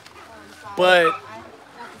melt, but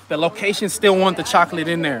the location still want the chocolate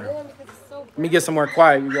in there. Let me get somewhere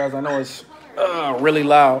quiet, you guys. I know it's really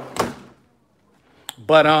loud.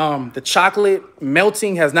 But the chocolate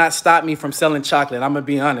melting has not stopped me from selling chocolate. I'm going to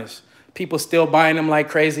be honest. People still buying them like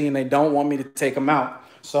crazy, and they don't want me to take them out.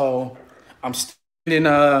 So I'm still in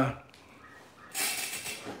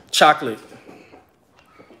chocolate.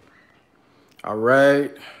 All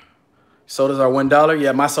right. Sodas are $1.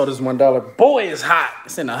 Yeah, my soda's $1. Boy, it's hot.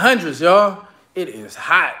 It's in the hundreds, y'all. It is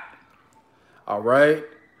hot. All right.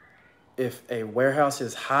 If a warehouse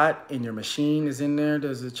is hot and your machine is in there,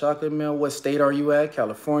 does the chocolate melt? What state are you at?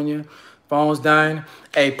 California. Phone's dying.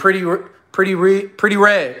 Hey, pretty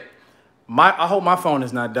red. I hope my phone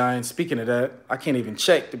is not dying. Speaking of that, I can't even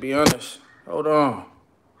check, to be honest. Hold on.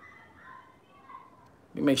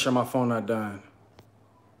 Let me make sure my phone not dying.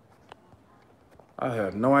 I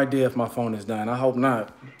have no idea if my phone is dying. I hope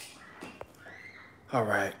not. All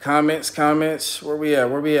right, comments. Where we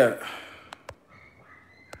at?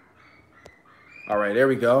 All right, there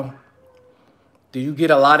we go. Do you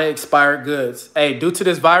get a lot of expired goods? Hey, due to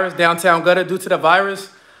this virus, downtown gutter, due to the virus,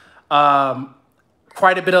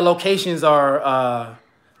 quite a bit of locations are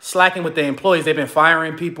slacking with their employees. They've been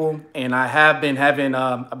firing people, and I have been having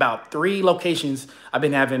about 3 locations. I've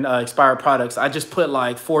been having expired products. I just put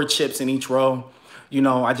like 4 chips in each row. You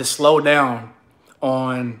know, I just slowed down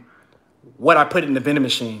on what I put in the vending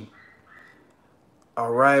machine.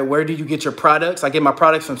 All right, where do you get your products? I get my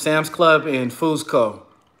products from Sam's Club and Foods Co.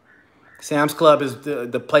 Sam's Club is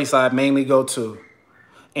the place I mainly go to.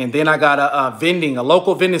 And then I got a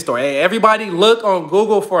local vending store. Hey, everybody look on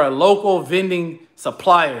Google for a local vending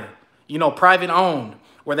supplier, you know, private owned,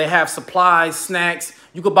 where they have supplies, snacks.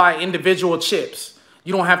 You could buy individual chips.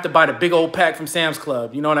 You don't have to buy the big old pack from Sam's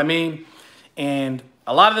Club. You know what I mean? And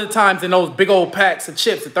a lot of the times in those big old packs of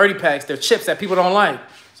chips, the 30 packs, they're chips that people don't like.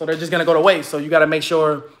 So they're just going to go to waste. So you got to make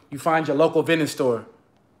sure you find your local vending store.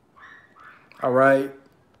 All right.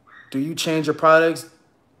 Do you change your products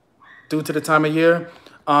due to the time of year?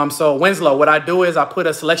 So Winslow, what I do is I put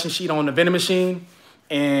a selection sheet on the vending machine,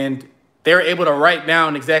 and they're able to write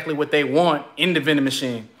down exactly what they want in the vending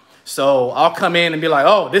machine. So I'll come in and be like,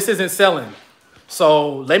 oh, this isn't selling.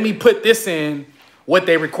 So let me put this in what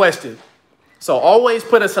they requested. So always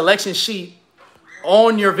put a selection sheet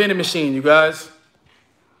on your vending machine, you guys,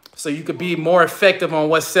 so you could be more effective on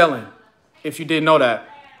what's selling, if you didn't know that.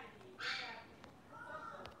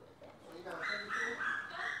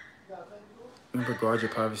 Guard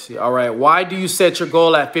your privacy. All right, why do you set your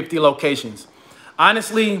goal at 50 locations?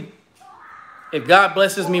 Honestly, if God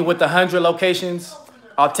blesses me with 100 locations,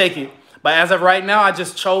 I'll take it. But as of right now, I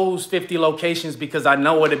just chose 50 locations because I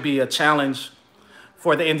know it'd be a challenge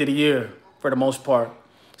for the end of the year for the most part.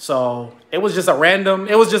 So it was just a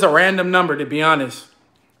random number, to be honest.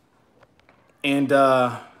 And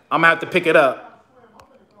I'm gonna have to pick it up.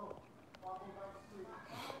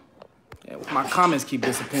 Yeah, my comments keep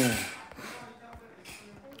disappearing.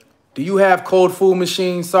 Do you have cold food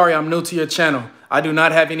machines? Sorry, I'm new to your channel. I do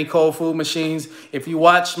not have any cold food machines. If you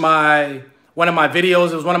watch one of my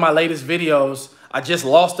videos, it was one of my latest videos, I just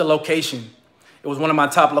lost the location. It was one of my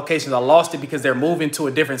top locations. I lost it because they're moving to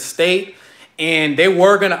a different state, and they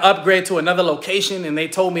were gonna upgrade to another location, and they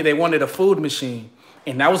told me they wanted a food machine.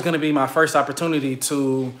 And that was gonna be my first opportunity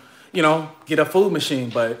to, you know, get a food machine.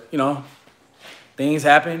 But, you know, things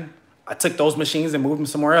happen. I took those machines and moved them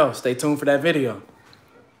somewhere else. Stay tuned for that video.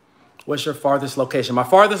 What's your farthest location? My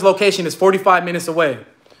farthest location is 45 minutes away.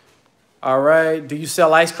 All right. Do you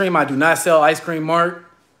sell ice cream? I do not sell ice cream, Mark.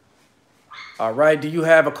 All right. Do you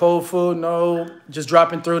have a cold food? No. Just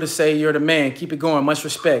dropping through to say you're the man. Keep it going. Much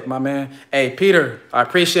respect, my man. Hey, Peter, I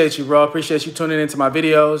appreciate you, bro. Appreciate you tuning into my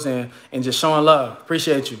videos and just showing love.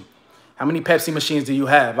 Appreciate you. How many Pepsi machines do you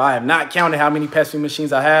have? I have not counted how many Pepsi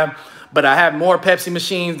machines I have, but I have more Pepsi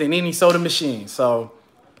machines than any soda machine. So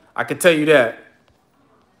I can tell you that.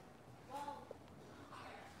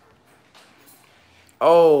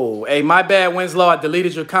 Oh, hey, my bad, Winslow. I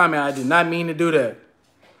deleted your comment. I did not mean to do that.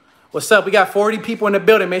 What's up? We got 40 people in the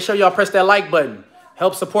building. Make sure y'all press that like button.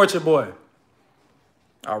 Help support your boy.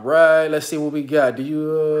 All right, let's see what we got. Do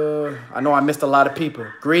you, I know I missed a lot of people.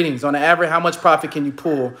 Greetings. On the average, how much profit can you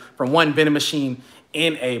pull from one vending machine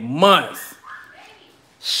in a month?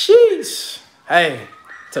 Sheesh. Hey,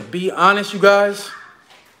 to be honest, you guys,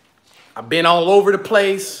 I've been all over the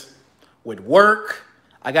place with work.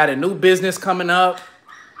 I got a new business coming up.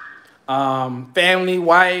 Family,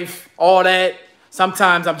 wife, all that.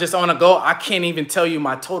 Sometimes I'm just on a go. I can't even tell you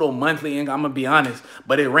my total monthly income. I'm going to be honest.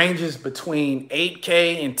 But it ranges between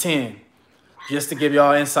 8K and 10. Just to give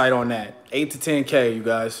y'all insight on that. 8 to 10K, you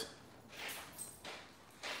guys.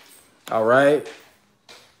 All right.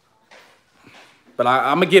 But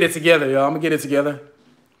I'm going to get it together, y'all. I'm going to get it together.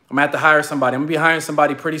 I'm going to have to hire somebody. I'm going to be hiring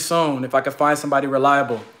somebody pretty soon if I can find somebody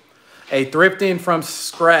reliable. Hey, thrifting from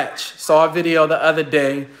scratch. Saw a video the other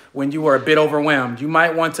day when you were a bit overwhelmed. You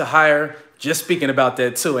might want to hire, just speaking about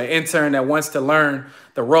that too, an intern that wants to learn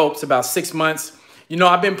the ropes about 6 months. You know,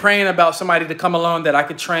 I've been praying about somebody to come along that I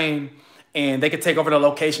could train and they could take over the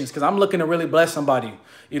locations because I'm looking to really bless somebody.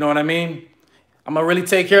 You know what I mean? I'm going to really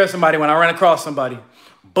take care of somebody when I run across somebody.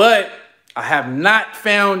 But I have not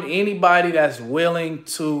found anybody that's willing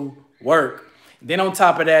to work. Then on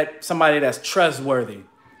top of that, somebody that's trustworthy.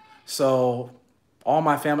 So all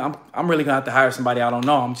my family, I'm really going to have to hire somebody I don't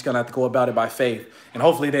know. I'm just going to have to go about it by faith. And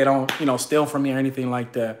hopefully they don't, you know, steal from me or anything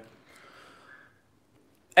like that.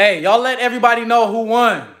 Hey, y'all let everybody know who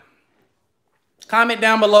won. Comment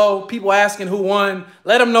down below. People asking who won.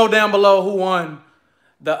 Let them know down below who won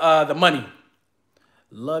the money.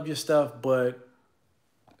 Love your stuff, but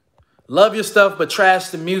trash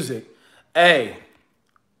the music. Hey,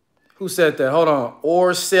 who said that? Hold on.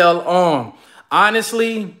 Or sell on.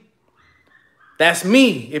 Honestly, that's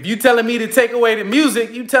me. If you telling me to take away the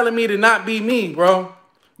music, you telling me to not be me, bro.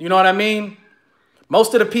 You know what I mean?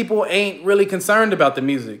 Most of the people ain't really concerned about the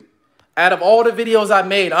music. Out of all the videos I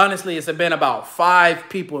made, honestly, it's been about 5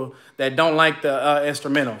 people that don't like the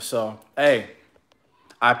instrumental. So, hey,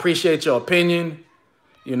 I appreciate your opinion,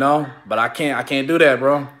 you know, but I can't do that,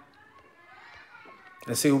 bro.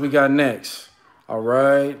 Let's see what we got next. All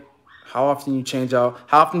right. How often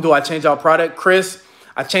do I change out product? Chris,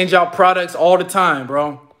 I change out products all the time,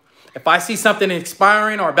 bro. If I see something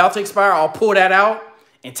expiring or about to expire, I'll pull that out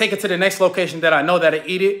and take it to the next location that I know that'll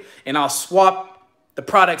eat it, and I'll swap the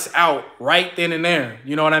products out right then and there.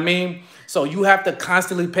 You know what I mean? So you have to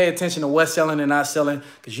constantly pay attention to what's selling and not selling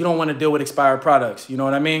because you don't want to deal with expired products. You know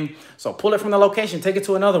what I mean? So pull it from the location, take it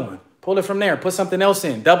to another one. Pull it from there, put something else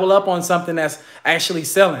in. Double up on something that's actually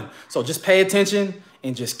selling. So just pay attention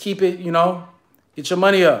and just keep it, you know, get your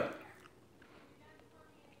money up.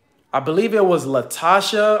 I believe it was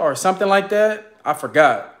Latasha or something like that. I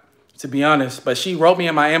forgot, to be honest. But she wrote me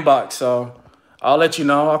in my inbox, so I'll let you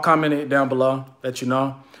know. I'll comment it down below, let you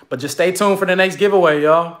know. But just stay tuned for the next giveaway,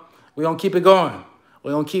 y'all. We're going to keep it going.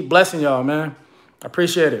 We're going to keep blessing y'all, man. I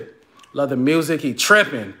appreciate it. Love the music. He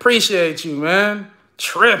tripping. Appreciate you, man.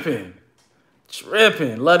 Tripping.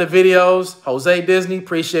 Love the videos. Jose Disney,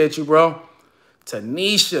 appreciate you, bro.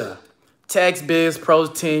 Tanisha, Tax Biz Pros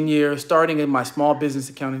 10 years, starting in my small business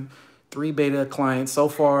accounting, 3 beta clients so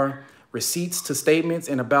far, receipts to statements,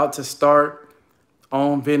 and about to start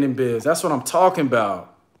on vending biz. That's what I'm talking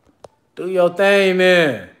about. Do your thing,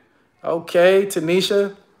 man. Okay,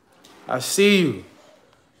 Tanisha, I see you.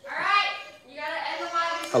 All right. You gotta end the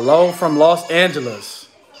live. Hello from Los Angeles.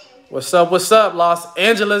 What's up, Los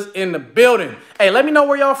Angeles in the building. Hey, let me know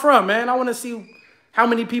where y'all from, man. I want to see how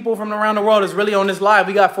many people from around the world is really on this live.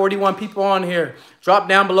 We got 41 people on here. Drop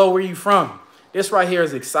down below where you from. This right here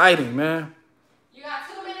is exciting, man. You got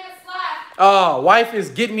 2 minutes left. Oh, wife is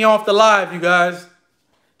getting me off the live, you guys.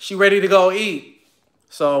 She ready to go eat.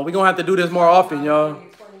 So we're going to have to do this more often, y'all.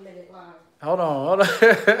 20-minute live. Hold on.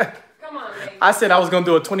 Come on, baby. I said I was going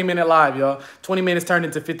to do a 20-minute live, y'all. 20 minutes turned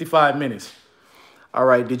into 55 minutes. All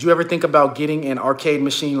right. Did you ever think about getting an arcade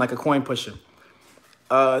machine like a coin pusher?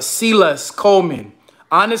 Silas Coleman.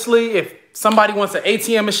 Honestly, if somebody wants an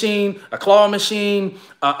ATM machine, a claw machine,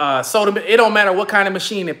 a soda, it don't matter what kind of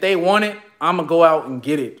machine. If they want it, I'm going to go out and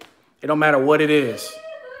get it. It don't matter what it is.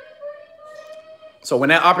 So when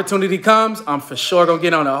that opportunity comes, I'm for sure going to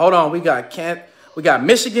get on it. Hold on. We got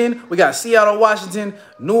Michigan. We got Seattle, Washington,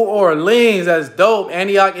 New Orleans. That's dope.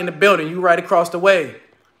 Antioch in the building. You right across the way.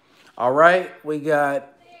 All right. We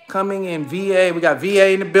got coming in VA. We got VA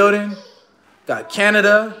in the building. Got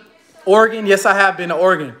Canada, Oregon. Yes, I have been to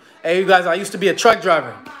Oregon. Hey, you guys, I used to be a truck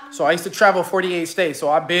driver. So I used to travel 48 states. So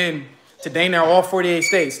I've been to dang near all 48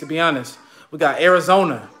 states, to be honest. We got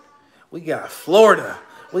Arizona. We got Florida.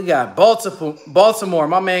 We got Baltimore.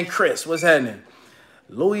 My man Chris, what's happening?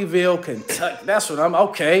 Louisville, Kentucky. That's what I'm,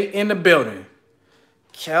 okay, in the building.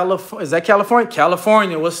 California, is that California?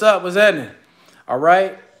 California, what's up? What's happening? All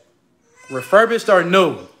right. Refurbished or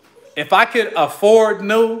new? If I could afford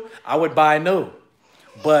new, I would buy new.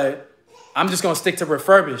 But I'm just going to stick to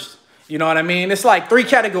refurbished. You know what I mean? It's like 3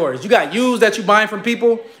 categories. You got used that you buying from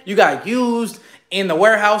people. You got used in the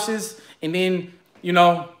warehouses. And then, you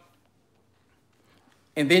know,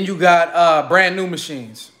 and then you got brand new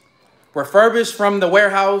machines. Refurbished from the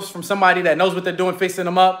warehouse, from somebody that knows what they're doing, fixing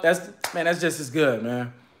them up. That's just as good,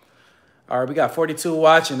 man. All right, we got 42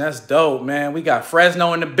 watching. That's dope, man. We got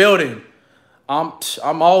Fresno in the building.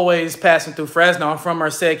 I'm always passing through Fresno. I'm from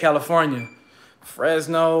Merced, California.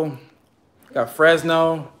 Fresno. Got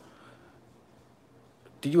Fresno.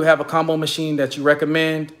 Do you have a combo machine that you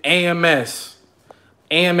recommend? AMS.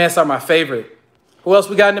 AMS are my favorite. Who else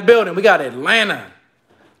we got in the building? We got Atlanta.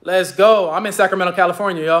 Let's go. I'm in Sacramento,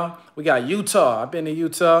 California, y'all. We got Utah. I've been to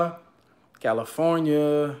Utah.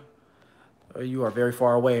 California. Oh, you are very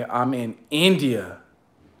far away. I'm in India.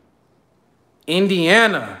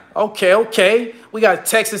 Indiana. Okay, okay. We got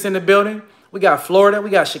Texas in the building. We got Florida. We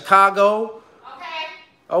got Chicago. Okay.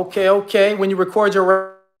 Okay, okay. When you record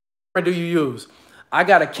your, what do you use? I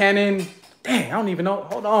got a Canon. Dang, I don't even know.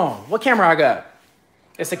 Hold on. What camera I got?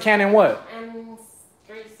 It's a Canon what?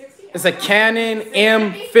 M360? It's a Canon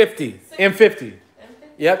M50. M50.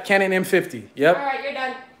 Yep, Canon M50. Yep. All right, you're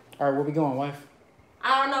done. All right, where we going, wife?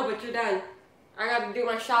 I don't know, but you're done. I got to do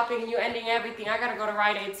my shopping and you ending everything. I got to go to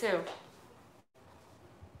Rite Aid too.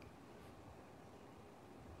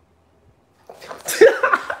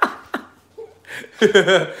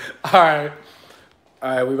 All right.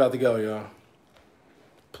 All right, we about to go, y'all.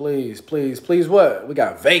 Please, please, please what? We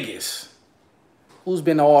got Vegas. Who's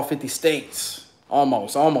been to all 50 states?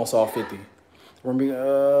 Almost all 50. We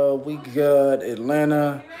got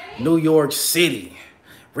Atlanta, New York City,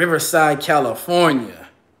 Riverside, California.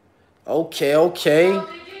 Okay, okay. So,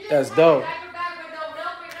 did you just That's have dope. a diaper bag with no milk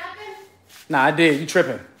or nothing? Nah, I did. You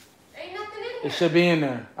tripping. Ain't nothing in It there. should be in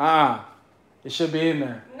there. It should be in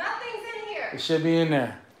there. Nothing's in here. It should be in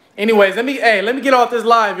there. Anyways, let me get off this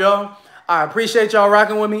live, y'all. I appreciate y'all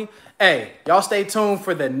rocking with me. Hey, y'all stay tuned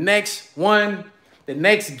for the next one, the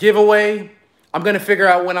next giveaway. I'm going to figure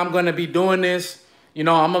out when I'm going to be doing this. You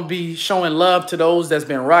know, I'm going to be showing love to those that's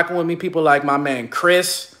been rocking with me. People like my man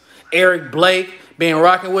Chris, Eric, Blake, been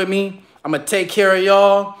rocking with me. I'm going to take care of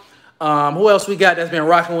y'all. Who else we got that's been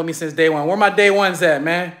rocking with me since day one? Where my day ones at,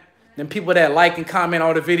 man? Them people that like and comment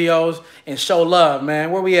all the videos and show love, man.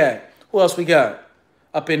 Where we at? Who else we got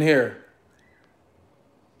up in here?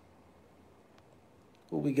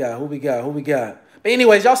 Who we got? Who we got? Who we got? But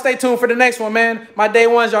anyways, y'all stay tuned for the next one, man. My day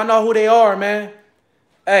ones, y'all know who they are, man.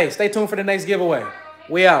 Hey, stay tuned for the next giveaway.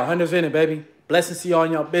 We out. 100 Vending, baby. Blessings to y'all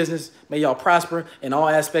in y'all business. May y'all prosper in all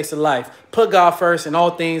aspects of life. Put God first and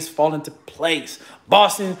all things fall into place.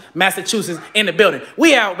 Boston, Massachusetts, in the building.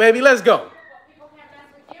 We out, baby. Let's go. People can't mess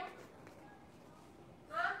with you?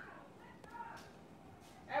 Huh?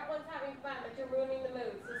 Everyone's having fun, but you're ruining the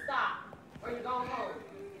mood, so stop. Or you're going home.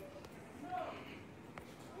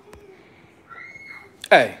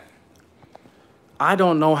 Hey, I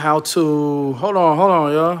don't know how to... Hold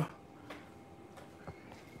on, y'all.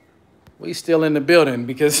 We still in the building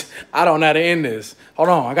because I don't know how to end this. Hold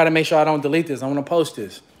on. I got to make sure I don't delete this. I want to post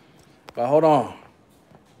this. But hold on.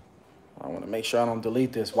 I want to make sure I don't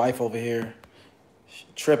delete this. Wife over here. She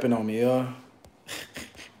tripping on me, y'all.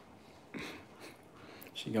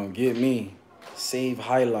 She going to get me. Save,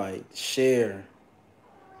 highlight, share.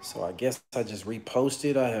 So I guess I just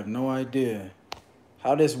reposted. I have no idea.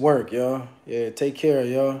 How this work, y'all? Yeah, take care,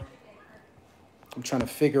 y'all. I'm trying to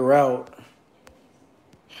figure out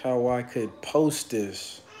how I could post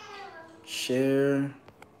this. Share.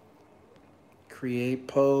 Create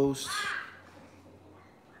post.